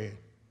 for praying.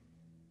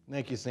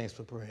 Thank you, saints,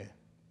 for praying.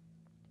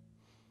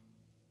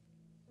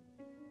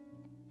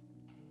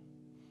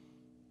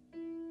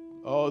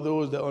 All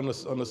those that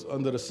are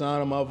under the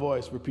sound of my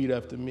voice, repeat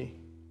after me.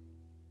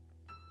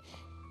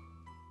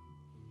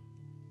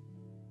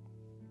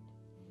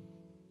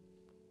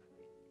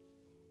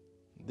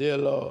 Dear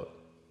Lord,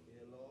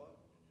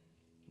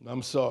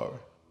 I'm sorry.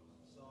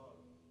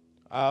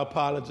 I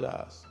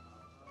apologize.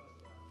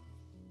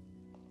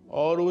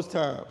 All those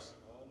times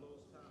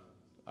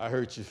I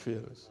hurt your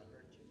feelings.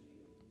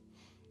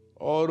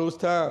 All those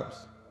times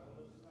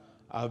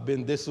I've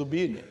been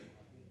disobedient.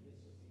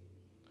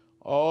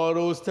 All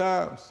those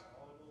times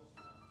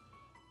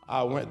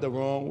I went the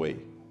wrong way.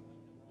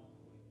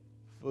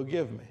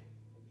 Forgive me.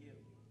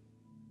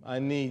 I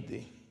need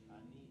thee.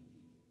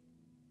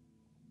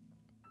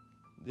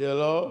 Dear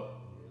Lord,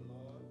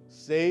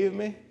 save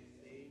me.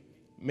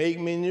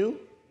 Make me new.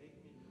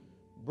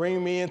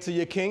 Bring me into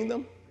your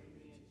kingdom.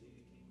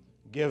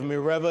 Give me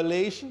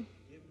revelation.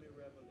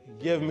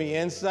 Give me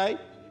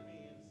insight.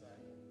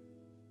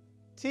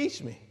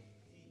 Teach me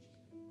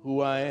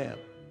who I am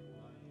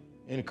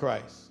in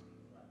Christ.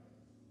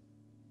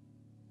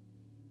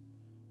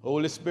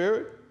 Holy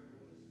Spirit,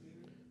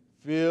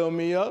 fill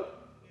me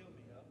up,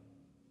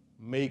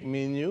 make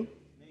me new,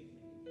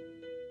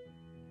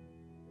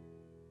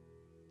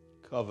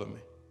 cover me,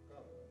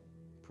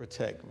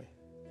 protect me,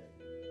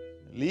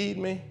 lead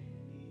me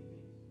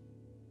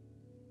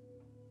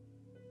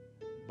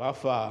by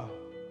fire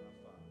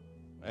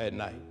at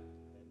night.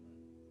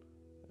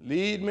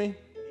 Lead me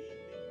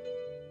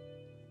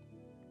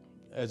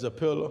as a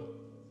pillar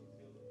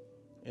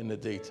in the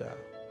daytime.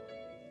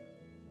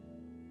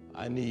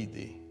 I need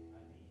thee.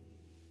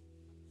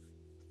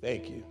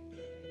 Thank you.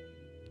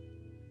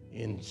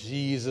 In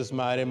Jesus'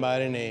 mighty,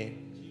 mighty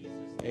name.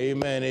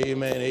 Amen,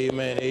 amen,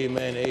 amen,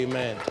 amen,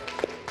 amen.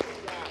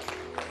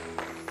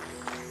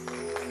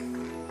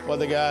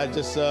 Father God, I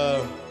just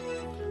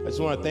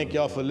want to thank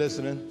y'all for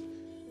listening.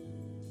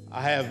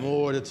 I have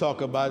more to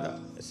talk about.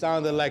 It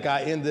sounded like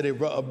I ended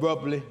it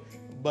abruptly,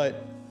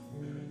 but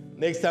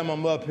next time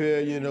I'm up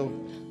here, you know,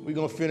 we're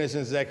going to finish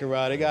in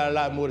Zechariah. They got a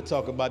lot more to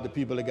talk about the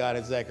people of God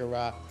in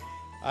Zechariah.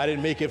 I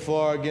didn't make it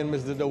far again,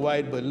 Mr.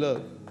 DeWhite, but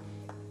look,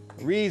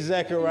 read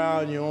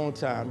Zechariah on your own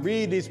time.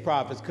 Read these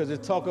prophets, because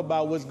it talk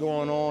about what's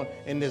going on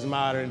in this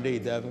modern day,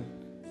 Devin.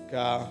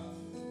 Kyle,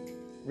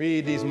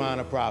 read these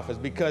minor prophets,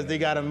 because they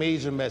got a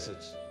major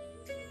message.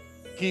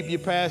 Keep your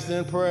pastor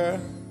in prayer.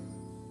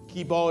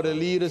 Keep all the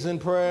leaders in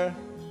prayer.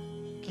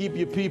 Keep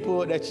your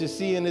people that you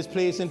see in this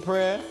place in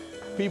prayer.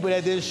 People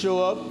that didn't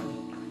show up.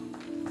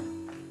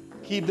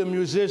 Keep the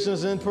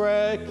musicians in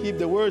prayer. Keep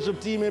the worship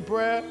team in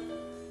prayer.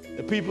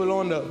 The people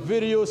on the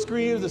video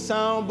screens, the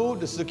sound booth,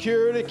 the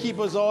security, keep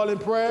us all in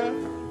prayer.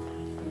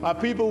 My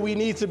people, we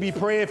need to be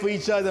praying for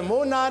each other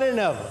more now than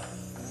ever.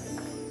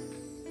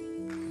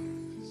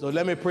 So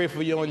let me pray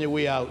for you on your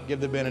way out. Give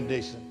the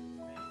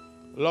benediction.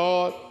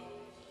 Lord,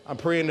 I'm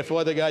praying that,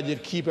 Father God,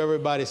 you'd keep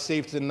everybody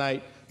safe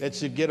tonight, that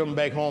you'd get them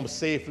back home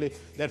safely,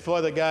 that,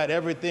 Father God,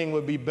 everything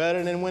would be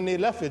better than when they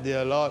left it,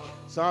 dear Lord.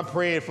 So I'm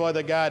praying,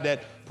 Father God,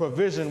 that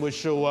provision would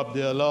show up,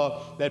 dear Lord,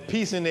 that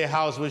peace in their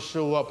house would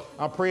show up.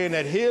 I'm praying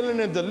that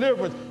healing and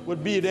deliverance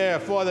would be there,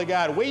 Father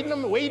God,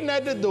 waiting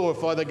at the door,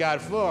 Father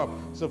God, for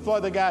them. So,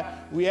 Father God,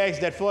 we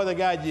ask that, Father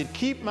God, you'd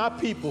keep my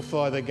people,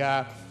 Father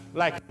God,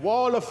 like a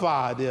wall of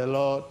fire, dear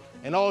Lord.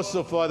 And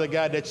also, Father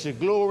God, that your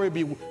glory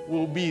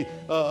will be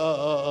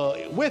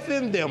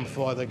within them,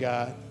 Father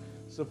God.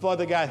 So,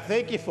 Father God,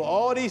 thank you for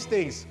all these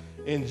things.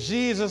 In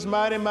Jesus'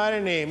 mighty,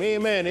 mighty name,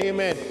 amen,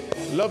 amen.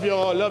 Love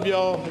y'all, love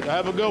y'all.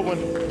 Have a good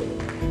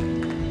one.